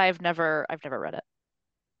 but I've never read it.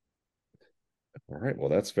 All right. Well,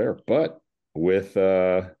 that's fair. But with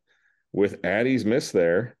Addie's miss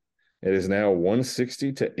there, it is now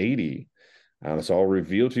 160 to 80. So I'll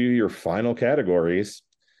reveal to you your final categories,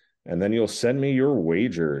 and then you'll send me your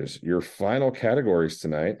wagers. Your final categories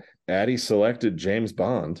tonight. Addie selected James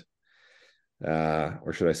Bond.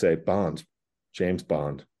 Or should I say Bond? James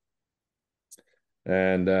Bond.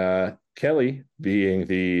 And Kelly, being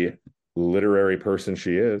the literary person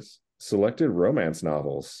she is, selected romance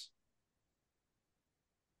novels.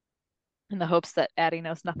 In the hopes that Addie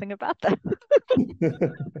knows nothing about them.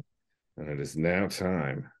 And it is now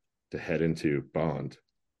time to head into Bond.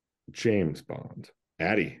 James Bond.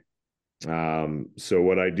 Addie. So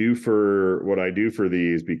what I do for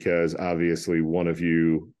these, because obviously one of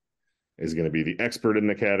you is going to be the expert in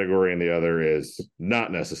the category and the other is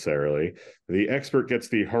not necessarily. The expert gets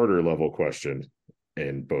the harder level question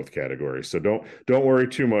in both categories. So don't worry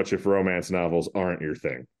too much if romance novels aren't your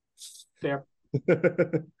thing. Fair.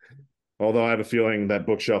 Although I have a feeling that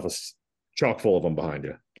bookshelf is chock full of them behind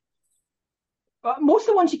you. Most of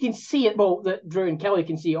the ones you can see that Drew and Kelly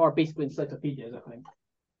can see are basically encyclopedias, I think.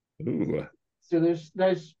 Ooh. So there's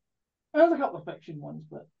a couple of fiction ones,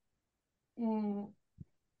 but no,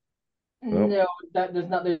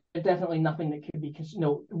 there's definitely nothing that could be.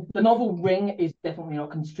 No, the novel Ring is definitely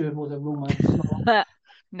not construable as a romance novel.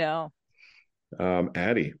 No.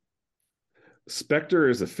 Addie. Spectre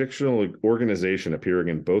is a fictional organization appearing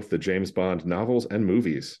in both the James Bond novels and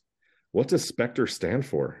movies. What does Spectre stand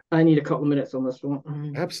for? I need a couple of minutes on this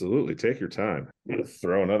one. Absolutely. Take your time.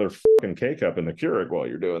 Throw another fucking K-Cup in the Keurig while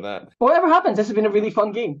you're doing that. Whatever happens, this has been a really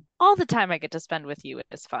fun game. All the time I get to spend with you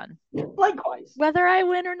is fun. Likewise. Whether I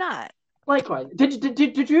win or not. Likewise.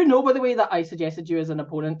 Did you know, by the way, that I suggested you as an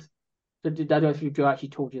opponent? I don't know if Joe actually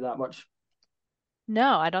told you that much.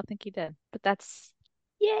 No, I don't think he did. But that's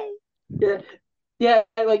yay. Yeah.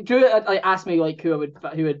 Like Drew, asked me like who would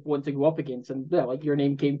want to go up against, and yeah, like your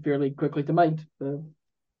name came fairly quickly to mind. So,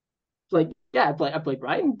 like, yeah, I played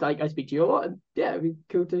Brian. Like I speak to you a lot, and yeah, it'd be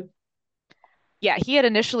cool to. Yeah, he had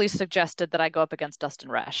initially suggested that I go up against Dustin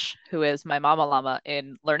Resch, who is my mama llama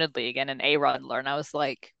in Learned League and an A-Rudler, and I was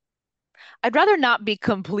like, I'd rather not be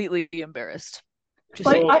completely embarrassed. The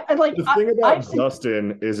thing about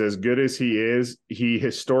Dustin is, as good as he is, he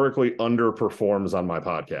historically underperforms on my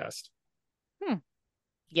podcast.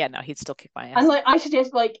 Yeah, no, he'd still kick my ass. And like I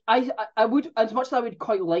suggest, like I would, as much as I would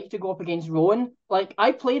quite like to go up against Rowan, like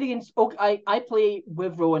I played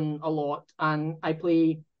with Rowan a lot, and I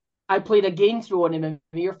played against Rowan in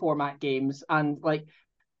Mimir format games, and like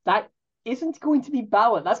that isn't going to be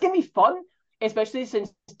balanced. That's going to be fun, especially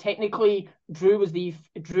since technically Drew was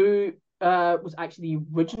actually the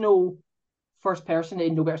original first person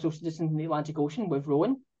in No Better Social Distance in the Atlantic Ocean with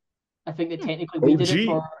Rowan. I think that technically we did it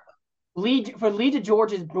for Lee to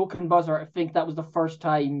George's Broken Buzzer. I think that was the first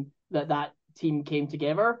time that team came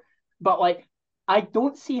together. But like, I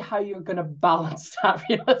don't see how you're going to balance that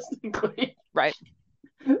realistically. Right.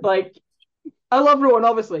 Like, I love Rowan,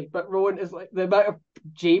 obviously, but Rowan is like the amount of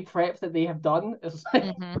J prep that they have done is like.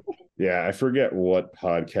 Mm-hmm. Yeah, I forget what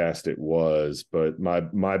podcast it was, but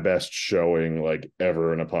my best showing like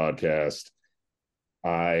ever in a podcast,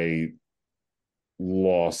 I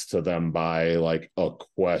lost to them by like a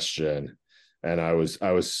question, and I was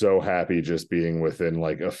so happy just being within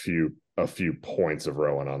like a few points of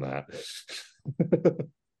Rowan on that.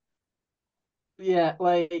 Yeah,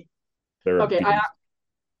 like They're okay.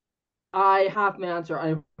 I have my answer.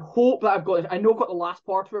 I hope that I've got it. I know I've got the last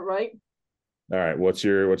part of it right. All right, what's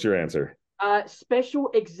your answer? Special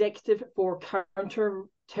executive for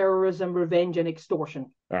counter-terrorism, revenge, and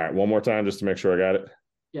extortion. All right, one more time just to make sure I got it.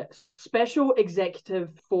 Yes. Special executive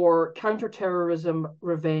for counter-terrorism,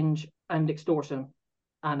 revenge, and extortion.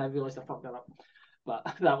 And I realized I fucked that up,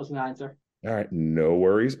 but that was my answer. All right, no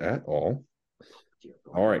worries at all.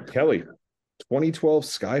 All right, Kelly. 2012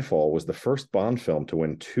 Skyfall was the first Bond film to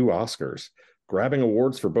win 2 Oscars, grabbing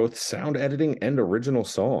awards for both sound editing and original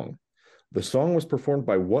song. The song was performed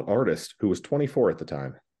by what artist who was 24 at the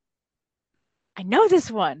time? I know this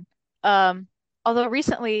one. Although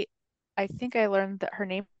recently I think I learned that her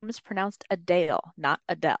name is pronounced Adele, not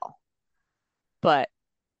Adele. But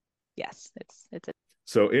yes, it's a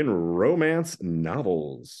So in romance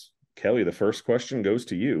novels, Kelly, the first question goes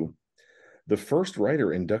to you. The first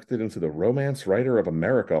writer inducted into the Romance Writer of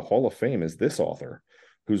America Hall of Fame is this author,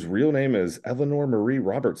 whose real name is Eleanor Marie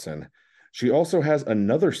Robertson. She also has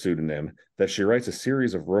another pseudonym that she writes a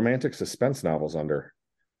series of romantic suspense novels under.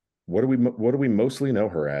 What do we mostly know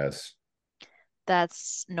her as?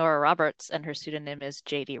 That's Nora Roberts, and her pseudonym is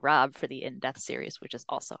J.D. Robb for the In Death series, which is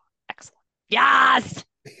also excellent. Yes!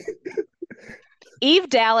 Eve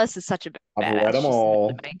Dallas is such a I've badass. read them all.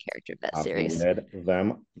 The main character of that I've series. read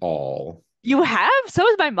them all. You have? So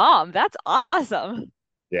is my mom. That's awesome.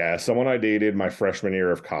 Yeah, someone I dated my freshman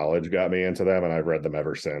year of college got me into them, and I've read them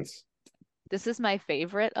ever since. This is my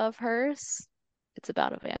favorite of hers. It's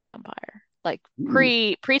about a vampire. Like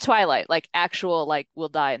Ooh. pre-Twilight, like actual like will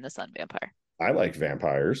die in the sun vampire. I like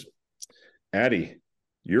vampires. Addie,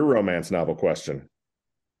 your romance novel question.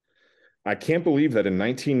 I can't believe that in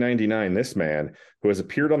 1999, this man, who has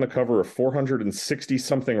appeared on the cover of 460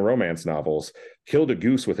 something romance novels, killed a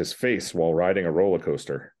goose with his face while riding a roller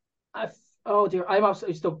coaster. Oh dear, I'm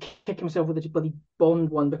absolutely still kicking myself with the bloody Bond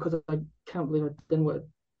one because I can't believe I didn't. I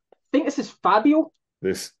think this is Fabio.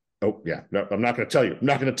 Oh yeah, no, I'm not going to tell you. I'm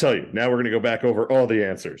not going to tell you. Now we're going to go back over all the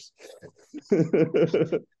answers.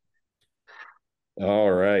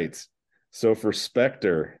 All right. So for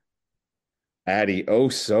Spectre, Addie, oh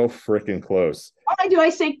so freaking close. Why do I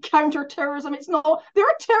say counter-terrorism? It's not. They're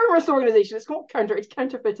a terrorist organization. It's not counter. It's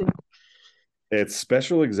counterfeiting. It's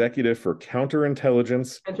Special Executive for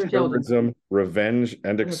Counterintelligence, Terrorism, Revenge,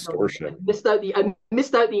 and Extortion. I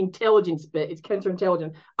missed out the intelligence bit. It's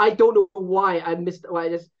counterintelligence. I don't know why I missed. Why I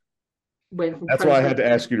just went from. That's why I had to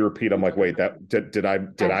ask you to repeat. I'm like, wait, that did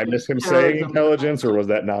I miss him saying intelligence, or was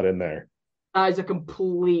that not in there? It's a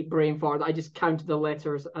complete brain fart. I just counted the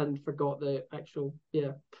letters and forgot the actual.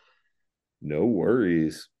 Yeah. No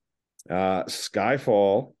worries.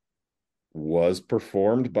 Skyfall was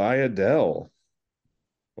performed by Adele.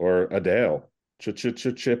 Or Adele.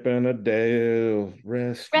 Chip and Adele.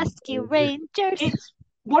 Rescue Rangers. It's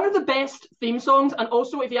one of the best theme songs, and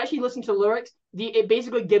also if you actually listen to the lyrics, it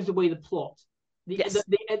basically gives away the plot. The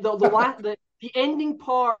ending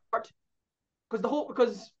part,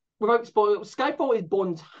 because without spoil, Skyfall is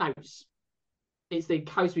Bond's house. It's the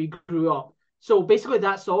house where he grew up. So basically,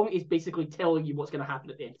 that song is basically telling you what's going to happen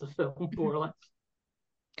at the end of the film, more or less.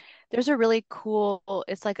 There's a really cool.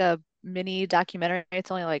 It's like a mini documentary. It's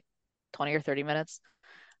only like 20 or 30 minutes.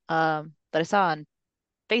 That I saw on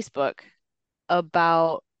Facebook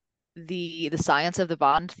about the science of the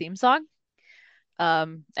Bond theme song.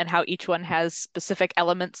 And how each one has specific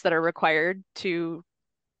elements that are required to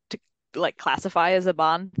like classify as a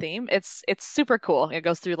Bond theme. It's super cool. It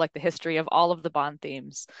goes through like the history of all of the Bond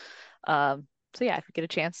themes. So yeah, if you get a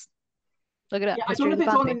chance, look it up. Yeah, I don't know if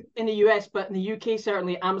it's on in the US, but in the UK,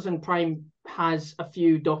 certainly Amazon Prime has a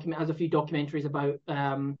few documentaries about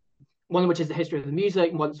one which is the history of the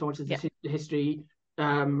music, and one which is the history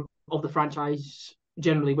of the franchise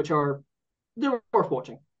generally, which they're worth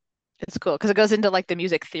watching. It's cool because it goes into like the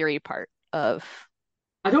music theory part of.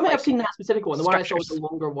 I don't think I've seen that specific one. The one I saw was the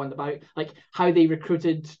longer one about like how they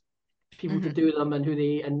recruited people to do them and who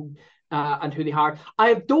they hired.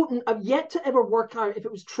 I've yet to ever work out if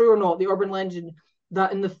it was true or not, the urban legend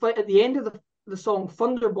that at the end of the song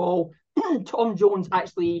Thunderball, Tom Jones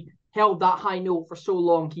actually held that high note for so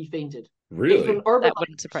long he fainted. Really? That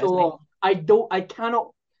wouldn't surprise me.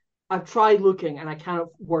 I've tried looking and I cannot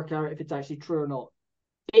work out if it's actually true or not.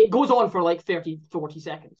 It goes on for like 40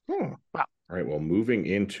 seconds. Wow. All right, well, moving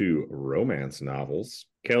into romance novels.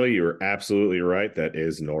 Kelly, you're absolutely right. That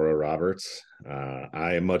is Nora Roberts.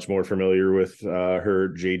 I am much more familiar with her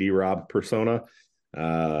J.D. Robb persona.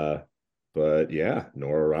 But yeah,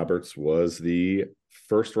 Nora Roberts was the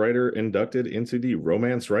first writer inducted into the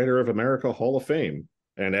Romance Writer of America Hall of Fame.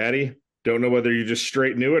 And Addie, don't know whether you just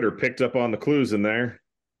straight knew it or picked up on the clues in there.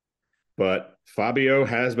 but Fabio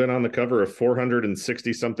has been on the cover of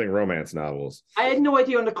 460 something romance novels. I had no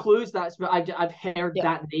idea on the clues but I've heard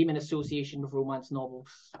that name in association with romance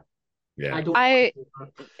novels. Yeah.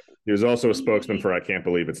 He was also a spokesman for I Can't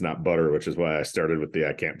Believe It's Not Butter, which is why I started with the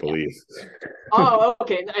I Can't Believe. Oh,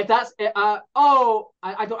 okay. If that's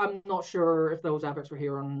I'm not sure if those adverts were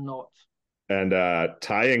here or not. And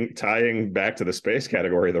tying back to the space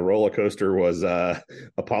category, the roller coaster was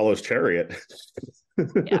Apollo's Chariot.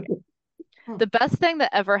 Yeah. The best thing that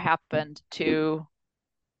ever happened to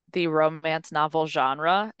the romance novel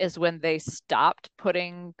genre is when they stopped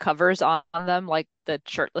putting covers on them, like the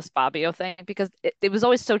shirtless Fabio thing, because it was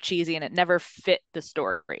always so cheesy and it never fit the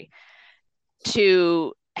story,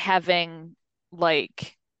 to having,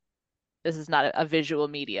 like, this is not a visual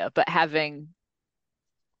media, but having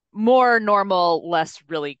more normal, less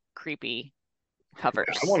really creepy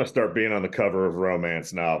covers. I want to start being on the cover of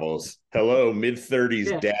romance novels. Hello,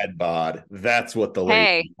 mid-30s dad bod. That's what the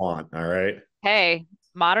ladies want, all right? Hey,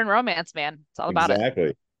 modern romance, man. It's all about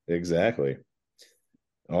it. Exactly.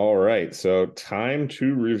 All right, so time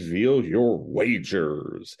to reveal your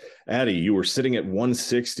wagers. Addie, you were sitting at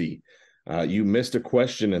 160. You missed a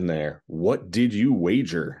question in there. What did you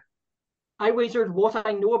wager? I wagered what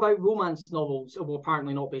I know about romance novels. Well,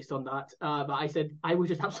 apparently not based on that. But I said I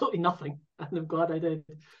wagered absolutely nothing, and I'm glad I did.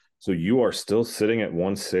 So you are still sitting at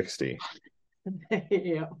 160.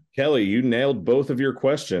 Yeah. Kelly, you nailed both of your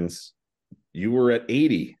questions. You were at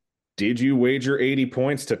 80. Did you wager 80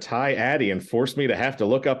 points to tie Addie and force me to have to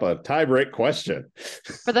look up a tiebreak question?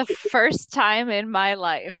 For the first time in my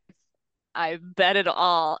life, I bet it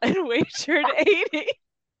all and wagered 80.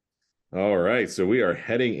 All right, so we are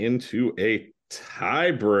heading into a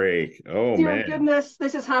tiebreak. Oh, dear man. Goodness,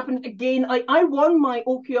 this has happened again. I won my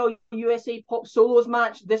OPL USA Pop Solos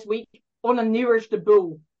match this week on a Nearest the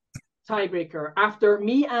Bull tiebreaker after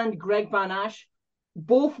me and Greg Van Ash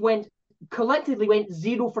both collectively went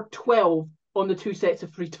 0 for 12 on the 2 sets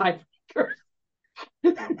of 3 tiebreakers.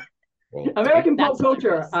 Well, American pop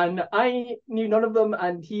culture, and I knew none of them,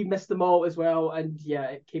 and he missed them all as well. And yeah,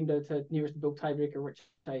 it came down to Nearest the Bull tiebreaker, which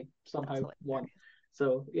I somehow won.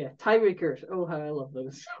 So yeah, tiebreakers. Oh, how I love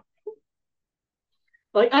those.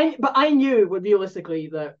 But I knew realistically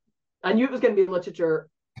that I knew it was going to be a literature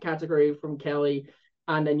category from Kelly,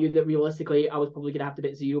 and I knew that realistically I was probably going to have to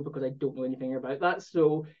bet 0 because I don't know anything about that.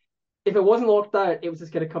 So if it wasn't locked out, it was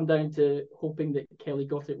just going to come down to hoping that Kelly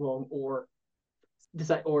got it wrong or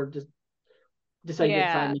just decide to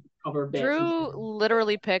try and cover bets. Drew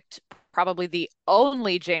literally picked probably the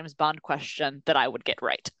only James Bond question that I would get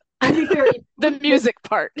right. And to be fair, the music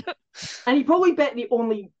part. And he probably picked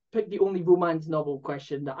the only romance novel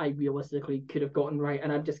question that I realistically could have gotten right.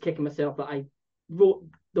 And I'm just kicking myself that I wrote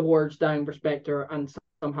the words down for Spectre and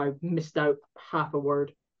somehow missed out half a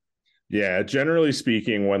word. Yeah, generally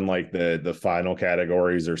speaking, when like the final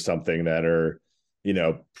categories are something that are, you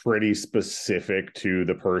know, pretty specific to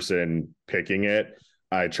the person picking it,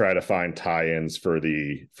 I try to find tie-ins for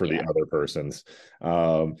the other persons.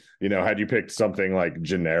 You know, had you picked something like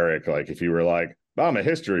generic, like if you were like, I'm a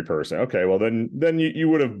history person, okay, well then you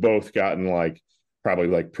would have both gotten like probably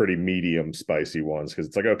like pretty medium spicy ones, because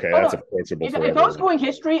it's like, okay, that's approachable. If I was going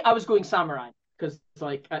history, I was going samurai, because it's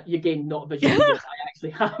like again, not visual. I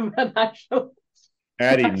actually have an actual.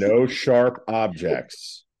 Addie, no sharp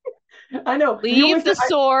objects. I know. Leave the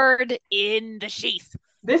sword in the sheath.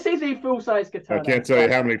 This is a full-size katana. I can't tell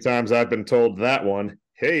you how many times I've been told that one.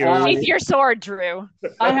 Hey, sheath your sword, Drew.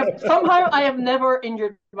 I have never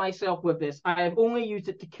injured myself with this. I have only used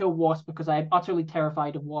it to kill wasps because I am utterly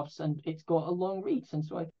terrified of wasps, and it's got a long reach, and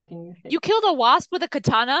so I can. You killed a wasp with a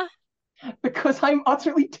katana? Because I'm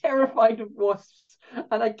utterly terrified of wasps,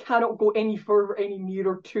 and I cannot go any further, any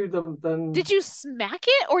nearer to them than. Did you smack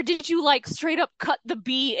it, or did you like straight up cut the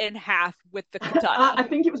bee in half with the katana? I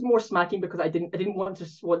think it was more smacking, because I didn't want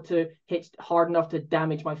to hit hard enough to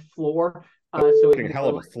damage my floor. So it's hell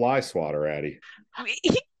of a fly swatter, Addie.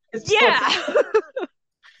 Yeah.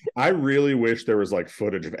 I really wish there was like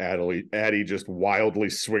footage of Addie just wildly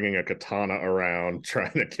swinging a katana around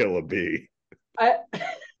trying to kill a bee.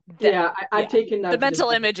 I've taken that. The mental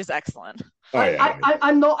image is excellent. Oh, yeah.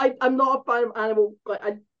 I'm not a fan of animal. Like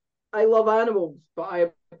I love animals, but I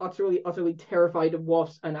am utterly terrified of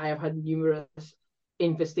wasps, and I have had numerous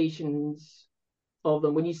infestations of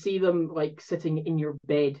them. When you see them like sitting in your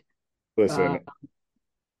bed. Listen,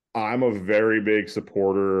 I'm a very big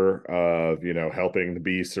supporter of, you know, helping the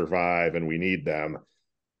bees survive, and we need them.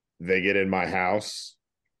 They get in my house?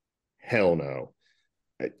 Hell no.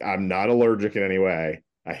 I'm not allergic in any way.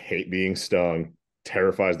 I hate being stung.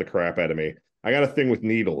 Terrifies the crap out of me. I got a thing with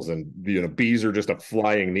needles, and bees are just a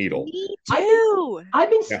flying needle. Me too. I've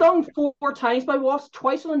been Yeah. stung 4 times by wasps,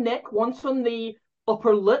 twice on the neck, once on the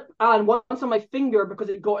upper lip, and once on my finger because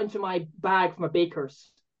it got into my bag from a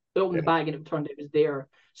baker's. I opened the bag and it turned out it was there.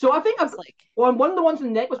 So I think I've one of the ones on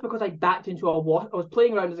the neck was because I backed into a wasp. I was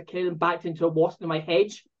playing around as a kid and backed into a wasp in my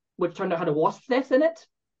hedge, which turned out had a wasp's nest in it.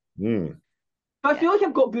 I feel like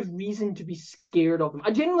I've got good reason to be scared of them.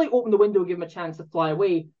 I generally open the window, give them a chance to fly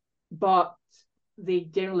away, but they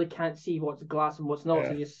generally can't see what's glass and what's not,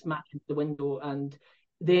 so they just smash into the window, and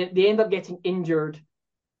they end up getting injured,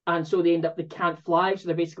 and so they can't fly, so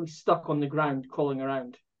they're basically stuck on the ground, crawling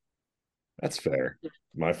around. That's fair.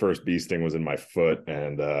 My first bee sting was in my foot,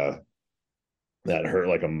 and that hurt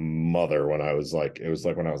like a mother when I was like,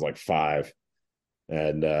 when I was like 5.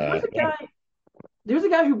 And there's a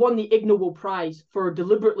guy who won the Ig Nobel Prize for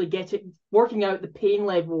deliberately working out the pain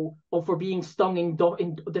level for being stung in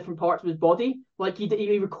different parts of his body. Like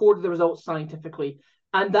he recorded the results scientifically,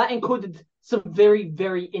 and that included some very,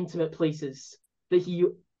 very intimate places that he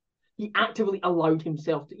actively allowed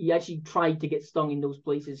himself to. He actually tried to get stung in those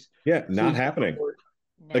places. Yeah, not happening.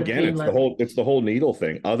 Again, it's the whole needle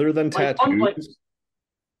thing. Other than tattoos,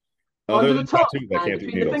 under the tongue and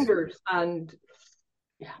between the fingers, and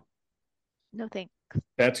no thanks.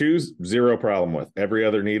 Tattoos, zero problem with. Every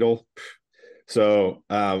other needle. So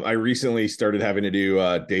I recently started having to do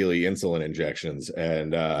daily insulin injections,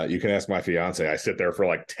 and you can ask my fiance. I sit there for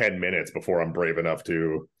like 10 minutes before I'm brave enough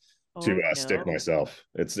to stick myself.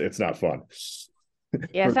 It's not fun.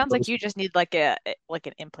 Yeah, it sounds like you just need like an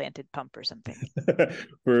implanted pump or something. But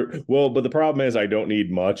the problem is I don't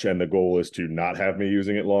need much, and the goal is to not have me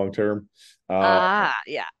using it long term. Yeah.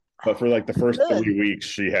 But for like the first 3 weeks,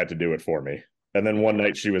 she had to do it for me. And then one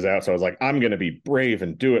night she was out, so I was like, I'm going to be brave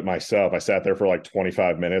and do it myself. I sat there for like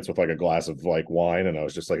 25 minutes with like a glass of like wine, and I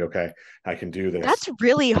was just like, okay, I can do this. That's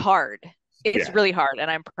really hard. It's really hard, and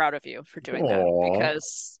I'm proud of you for doing that,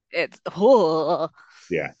 because it's no,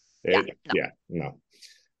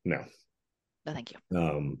 thank you.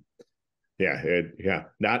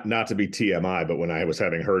 Not to be TMI, but when I was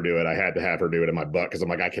having her do it, I had to have her do it in my butt, because I'm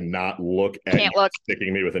like, I cannot look at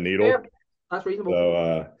sticking me with a needle. Yeah, that's reasonable.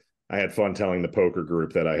 So I had fun telling the poker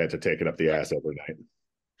group that I had to take it up the ass overnight.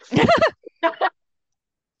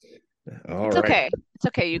 It's okay. It's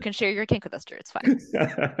okay. You can share your kink with us, Drew. It's fine.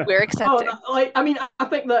 We're accepting. I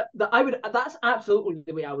think that I would. That's absolutely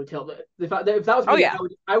the way I would tell them. The fact that if that was me,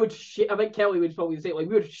 I would. I think Kelly would probably say, like,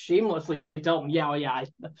 we would shamelessly tell them, 100%.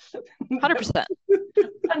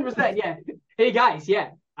 100%. Yeah. Hey guys,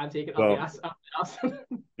 I'm taking up the ass.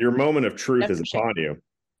 Your moment of truth is upon you.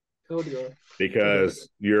 Oh dear. Because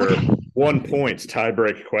your 1 point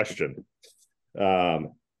tiebreak question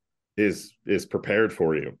is prepared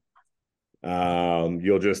for you.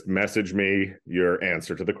 You'll just message me your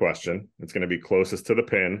answer to the question. It's going to be closest to the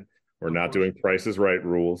pin. We're not doing Price is Right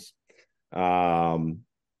rules. Your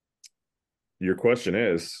question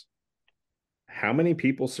is, how many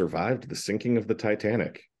people survived the sinking of the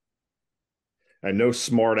Titanic? And no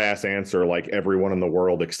smart ass answer like everyone in the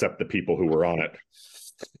world except the people who were on it.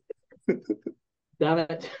 Damn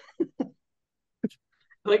it.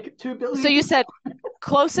 Like 2 billion. So you said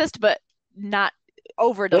closest, but not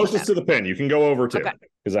over. Closest to the pin. You can go over too,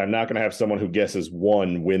 because I'm not going to have someone who guesses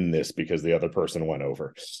 1 win this because the other person went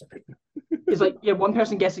over. It's like, one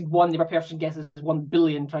person guessing 1, the other person guesses 1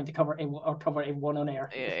 billion, trying to cover a 1 on air.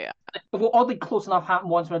 Yeah. Well, oddly close enough happened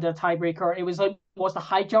once when I did a tiebreaker. It was like, what's the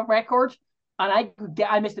high jump record? And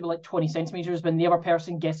I missed it by like 20 centimeters, but the other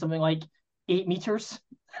person guessed something like 8 meters.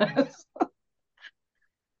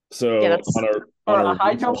 So on a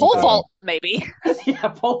high jump pole vault, maybe.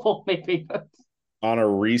 Pole vault, maybe. On a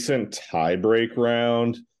recent tiebreak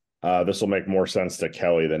round, this will make more sense to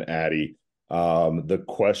Kelly than Addie. The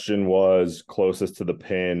question was closest to the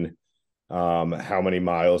pin. How many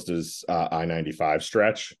miles does I-95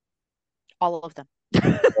 stretch? All of them.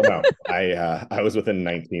 No, I was within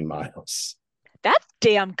 19 miles. That's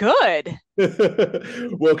damn good.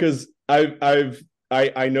 Well, because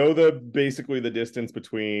I know basically the distance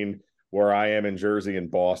between where I am in Jersey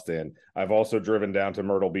and Boston. I've also driven down to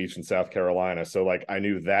Myrtle Beach in South Carolina, so like I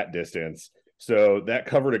knew that distance. So that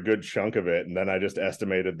covered a good chunk of it, and then I just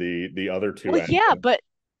estimated the other 2 ends. Yeah, but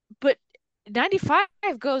 95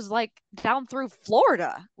 goes like down through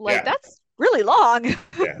Florida. Like that's really long.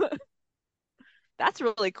 Yeah. That's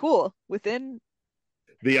really cool. Within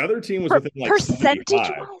the other team was within like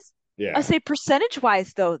percentage-wise. Yeah. I say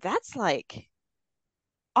percentage-wise though, that's like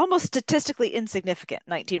almost statistically insignificant.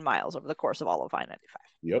 19 miles over the course of all of I-95.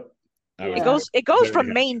 Yep. It goes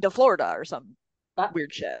from Maine to Florida or some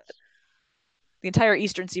weird shit. The entire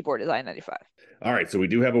Eastern Seaboard is I-95. All right, so we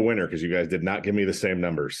do have a winner because you guys did not give me the same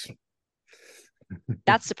numbers.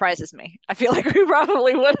 That surprises me. I feel like we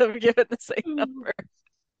probably would have given the same number.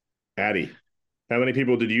 Addie, how many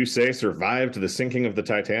people did you say survived the sinking of the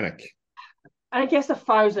Titanic? I guess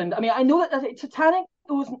 1,000. I mean, I know that the Titanic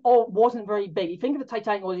wasn't very big. You think of the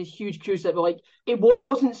Titanic was a huge cruise ship, but like it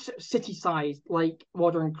wasn't city-sized like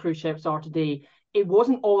modern cruise ships are today. It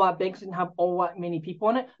wasn't all that big, so it didn't have all that many people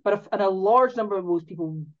on it. But and a large number of those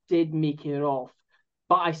people did make it off.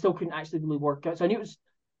 But I still couldn't actually really work out. So I knew it was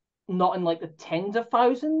not in like the tens of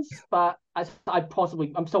thousands, but I'm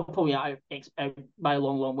still probably out by a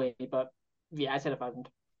long, long way. But yeah, I said 1,000.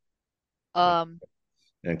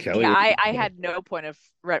 And Kelly, yeah, I had no point of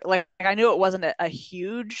like I knew it wasn't a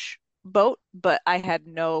huge boat, but I had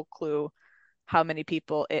no clue how many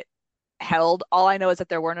people it held. All I know is that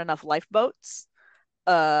there weren't enough lifeboats,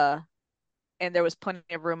 and there was plenty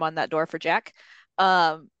of room on that door for Jack.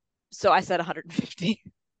 So I said 150.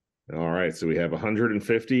 All right, so we have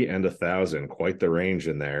 150 and 1,000. Quite the range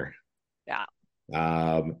in there. Yeah.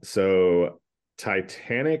 So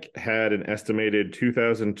Titanic had an estimated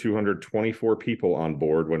 2,224 people on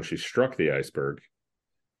board when she struck the iceberg.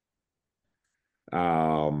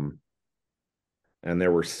 And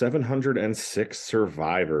there were 706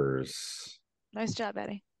 survivors. Nice job,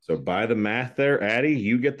 Eddie. So by the math there, Addie,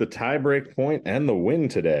 you get the tiebreak point and the win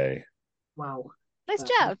today. Wow. Nice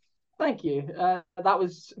job. Thank you. That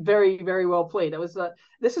was very, very well played.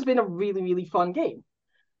 This has been a really, really fun game.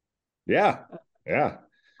 Yeah.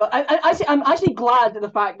 But I'm actually glad that the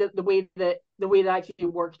fact that the way that actually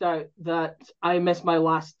worked out, that I missed my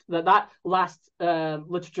last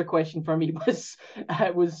literature question for me was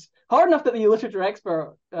hard enough that the literature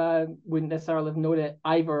expert wouldn't necessarily have known it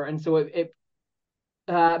either, and so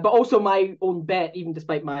but also my own bet, even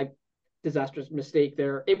despite my disastrous mistake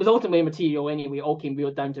there, it was ultimately material anyway. It all came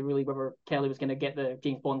real down to really whether Kelly was going to get the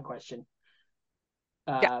James Bond question.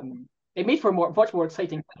 It made for a much more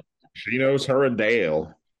exciting. She knows her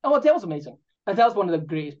Adele. Oh, Adele's amazing. Adele's one of the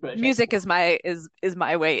greatest British. Music is my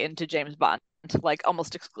way into James Bond, like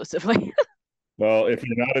almost exclusively. Well, if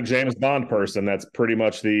you're not a James Bond person, that's pretty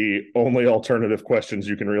much the only alternative questions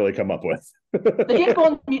you can really come up with.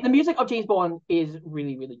 The music of James Bond is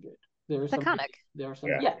really, really good. It's iconic. There are some,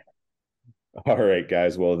 yeah. All right,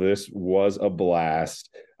 guys. Well, this was a blast.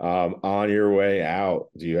 On your way out,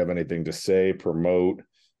 do you have anything to say, promote?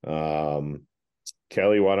 Kelly,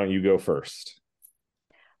 why don't you go first?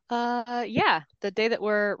 Yeah, the day that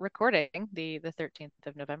we're recording, the 13th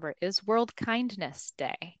of November, is World Kindness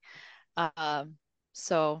Day.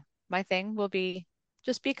 So my thing will be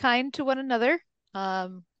just be kind to one another.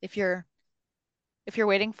 If you're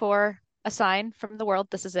waiting for a sign from the world,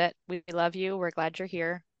 this is it. We love you. We're glad you're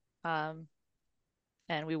here. And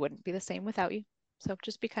we wouldn't be the same without you. So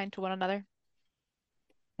just be kind to one another.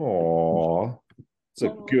 Aw, it's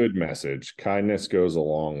a good message. Kindness goes a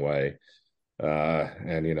long way.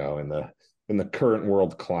 And you know, in the current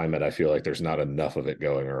world climate, I feel like there's not enough of it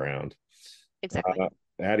going around. Exactly.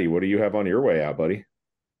 Addie, what do you have on your way out, buddy?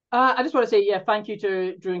 I just want to say, thank you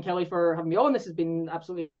to Drew and Kelly for having me on. This has been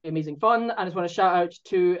absolutely amazing fun. I just want to shout out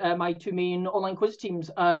to my two main online quiz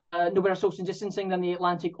teams, No Better Social Distancing Than the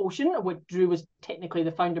Atlantic Ocean, which Drew was technically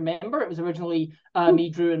the founder member. It was originally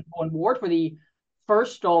me, Drew, and Owen Ward for the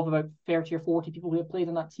first of about 30 or 40 people who have played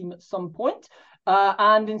on that team at some point.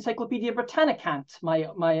 And Encyclopedia Britannicant, my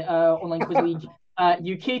online quiz league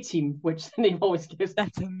UK team, which the name always gives.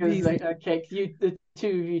 That's amazing. The two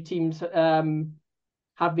of you teams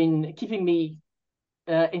have been keeping me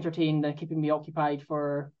entertained and keeping me occupied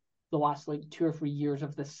for the last 2 or 3 years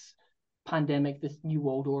of this pandemic, this new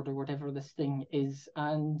world order, whatever this thing is,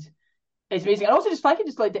 and it's amazing. And also, just thank you,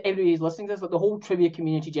 to everybody who's listening to this, the whole trivia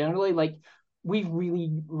community generally. We've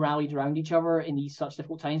really rallied around each other in these such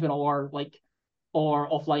difficult times when all our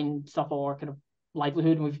offline stuff, all our kind of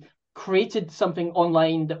livelihood, and we've created something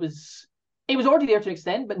online that was already there to an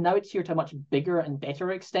extent, but now it's here to a much bigger and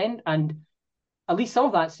better extent, and at least some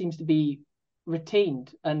of that seems to be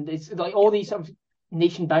retained. And it's like all these sort of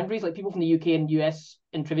nation boundaries, like people from the UK and US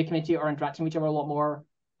in trivia community are interacting with each other a lot more,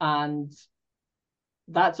 and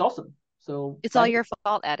that's awesome. So it's all your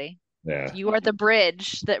fault, Eddie. Yeah, you are the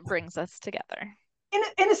bridge that brings us together.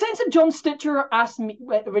 In the sense that John Stitcher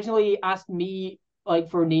originally asked me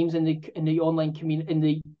for names in the online community, in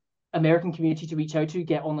the American community, to reach out to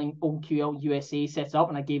get online OQL USA set up,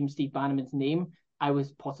 and I gave him Steve Bannerman's name. I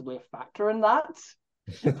was possibly a factor in that.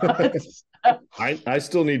 But, I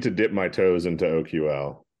still need to dip my toes into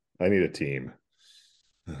OQL. I need a team.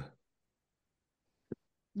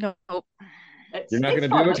 Nope. You're not it's going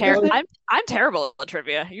to do fun. it? I'm terrible at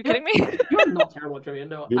trivia. Are you kidding me? You're not terrible at trivia,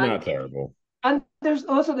 no. You're not terrible. And there's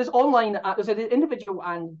also there's online, there's individual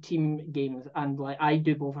and team games, and like I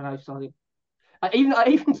do both, and I started. I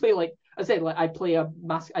even play, like I said, like I play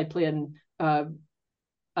an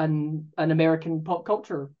American pop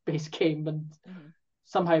culture based game, and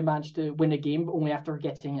somehow managed to win a game, but only after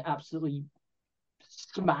getting absolutely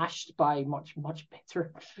smashed by much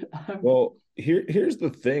better. Well, here's the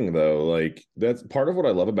thing though, like that's part of what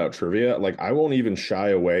I love about trivia. Like I won't even shy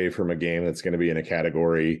away from a game that's going to be in a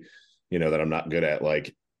category, that I'm not good at,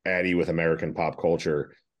 like Addy with American pop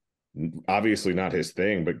culture. Obviously not his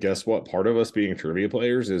thing, but guess what? Part of us being trivia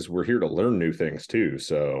players is we're here to learn new things too.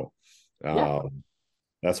 So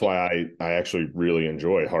that's why I actually really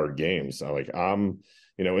enjoy hard games. I'm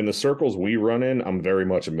in the circles we run in, I'm very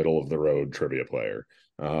much a middle of the road trivia player.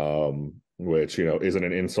 Which isn't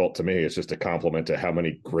an insult to me. It's just a compliment to how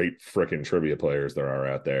many great freaking trivia players there are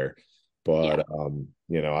out there. But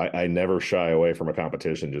I never shy away from a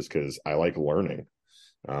competition just because I like learning.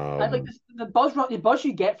 I like the buzz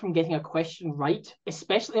you get from getting a question right,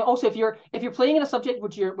 especially also if you're playing in a subject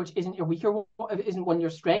which isn't your weaker, isn't one of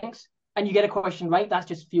your strengths, and you get a question right, that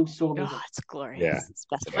just feels so amazing. Oh, it's glorious. Yeah. It's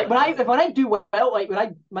best. Like when I do well, like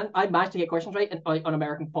when I manage to get questions right on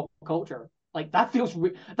American pop culture, like that feels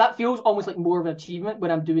almost like more of an achievement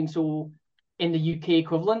when I'm doing so in the UK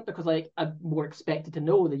equivalent, because like I'm more expected to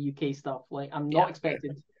know the UK stuff. Like I'm not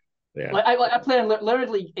expected. Yeah. Like I play in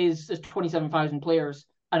Learned League is 27,000 players,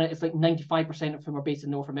 and it's like 95% of whom are based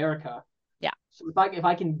in North America. Yeah. So if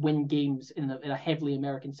I can win games in a heavily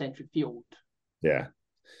American centric field. Yeah.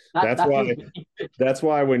 That's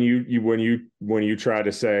why when you try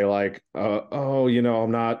to say like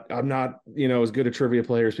I'm not as good a trivia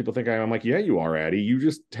player as people think I am, I'm like, yeah, you are, Addy. You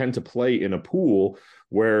just tend to play in a pool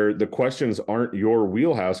where the questions aren't your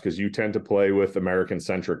wheelhouse because you tend to play with American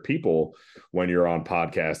centric people when you're on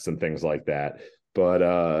podcasts and things like that. But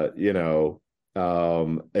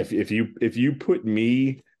if you put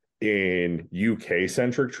me in UK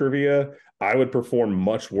centric trivia, I would perform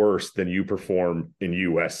much worse than you perform in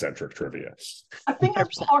US centric trivia. I think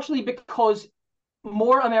that's partially because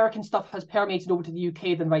more American stuff has permeated over to the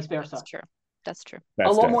UK than vice versa. That's true.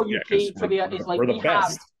 A lot more UK trivia is like we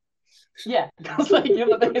have. Yeah, because like you're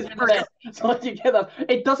the biggest. So like you get that.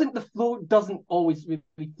 The flow doesn't always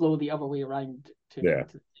really flow the other way around to an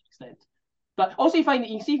extent. But also you find that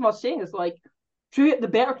you can see from what I was saying is like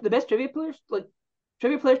the best trivia players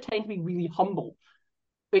tend to be really humble.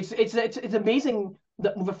 It's amazing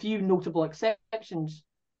that with a few notable exceptions,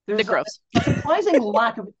 there's a surprising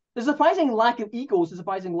lack of egos, a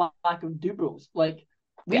surprising lack of dubros. Like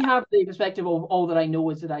we have the perspective of all that I know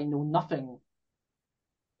is that I know nothing.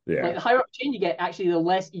 Yeah. Like the higher up the chain you get, actually the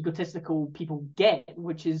less egotistical people get,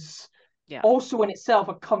 which is also in itself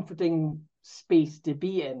a comforting space to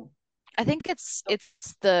be in. I think it's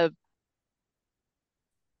the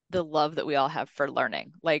love that we all have for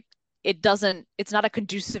learning. Like it's not a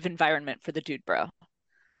conducive environment for the dude bro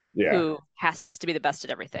who has to be the best at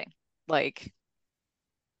everything. Like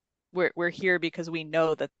we're here because we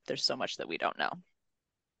know that there's so much that we don't know.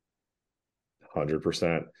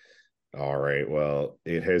 100%. All right. Well,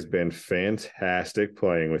 it has been fantastic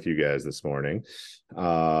playing with you guys this morning.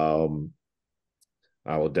 I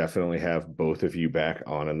will definitely have both of you back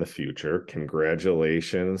on in the future.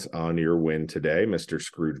 Congratulations on your win today, Mr.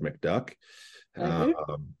 Scrooge McDuck.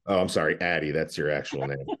 I'm sorry, Addy. That's your actual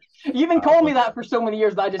name. You've been calling me that for so many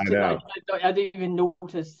years that I didn't even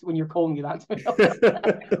notice when you're calling me that.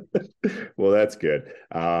 Well, that's good.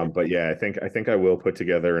 But yeah, I think I will put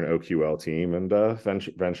together an OQL team and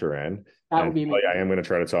venture in. That would be amazing. I am going to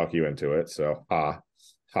try to talk you into it. So ha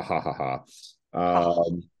ha ha ha ha.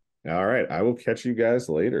 All right, I will catch you guys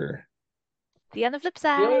later. See you on the flip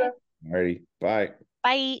side. All righty, bye.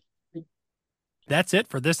 Bye. That's it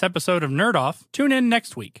for this episode of Nerd Off. Tune in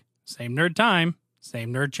next week. Same nerd time,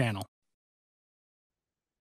 same nerd channel.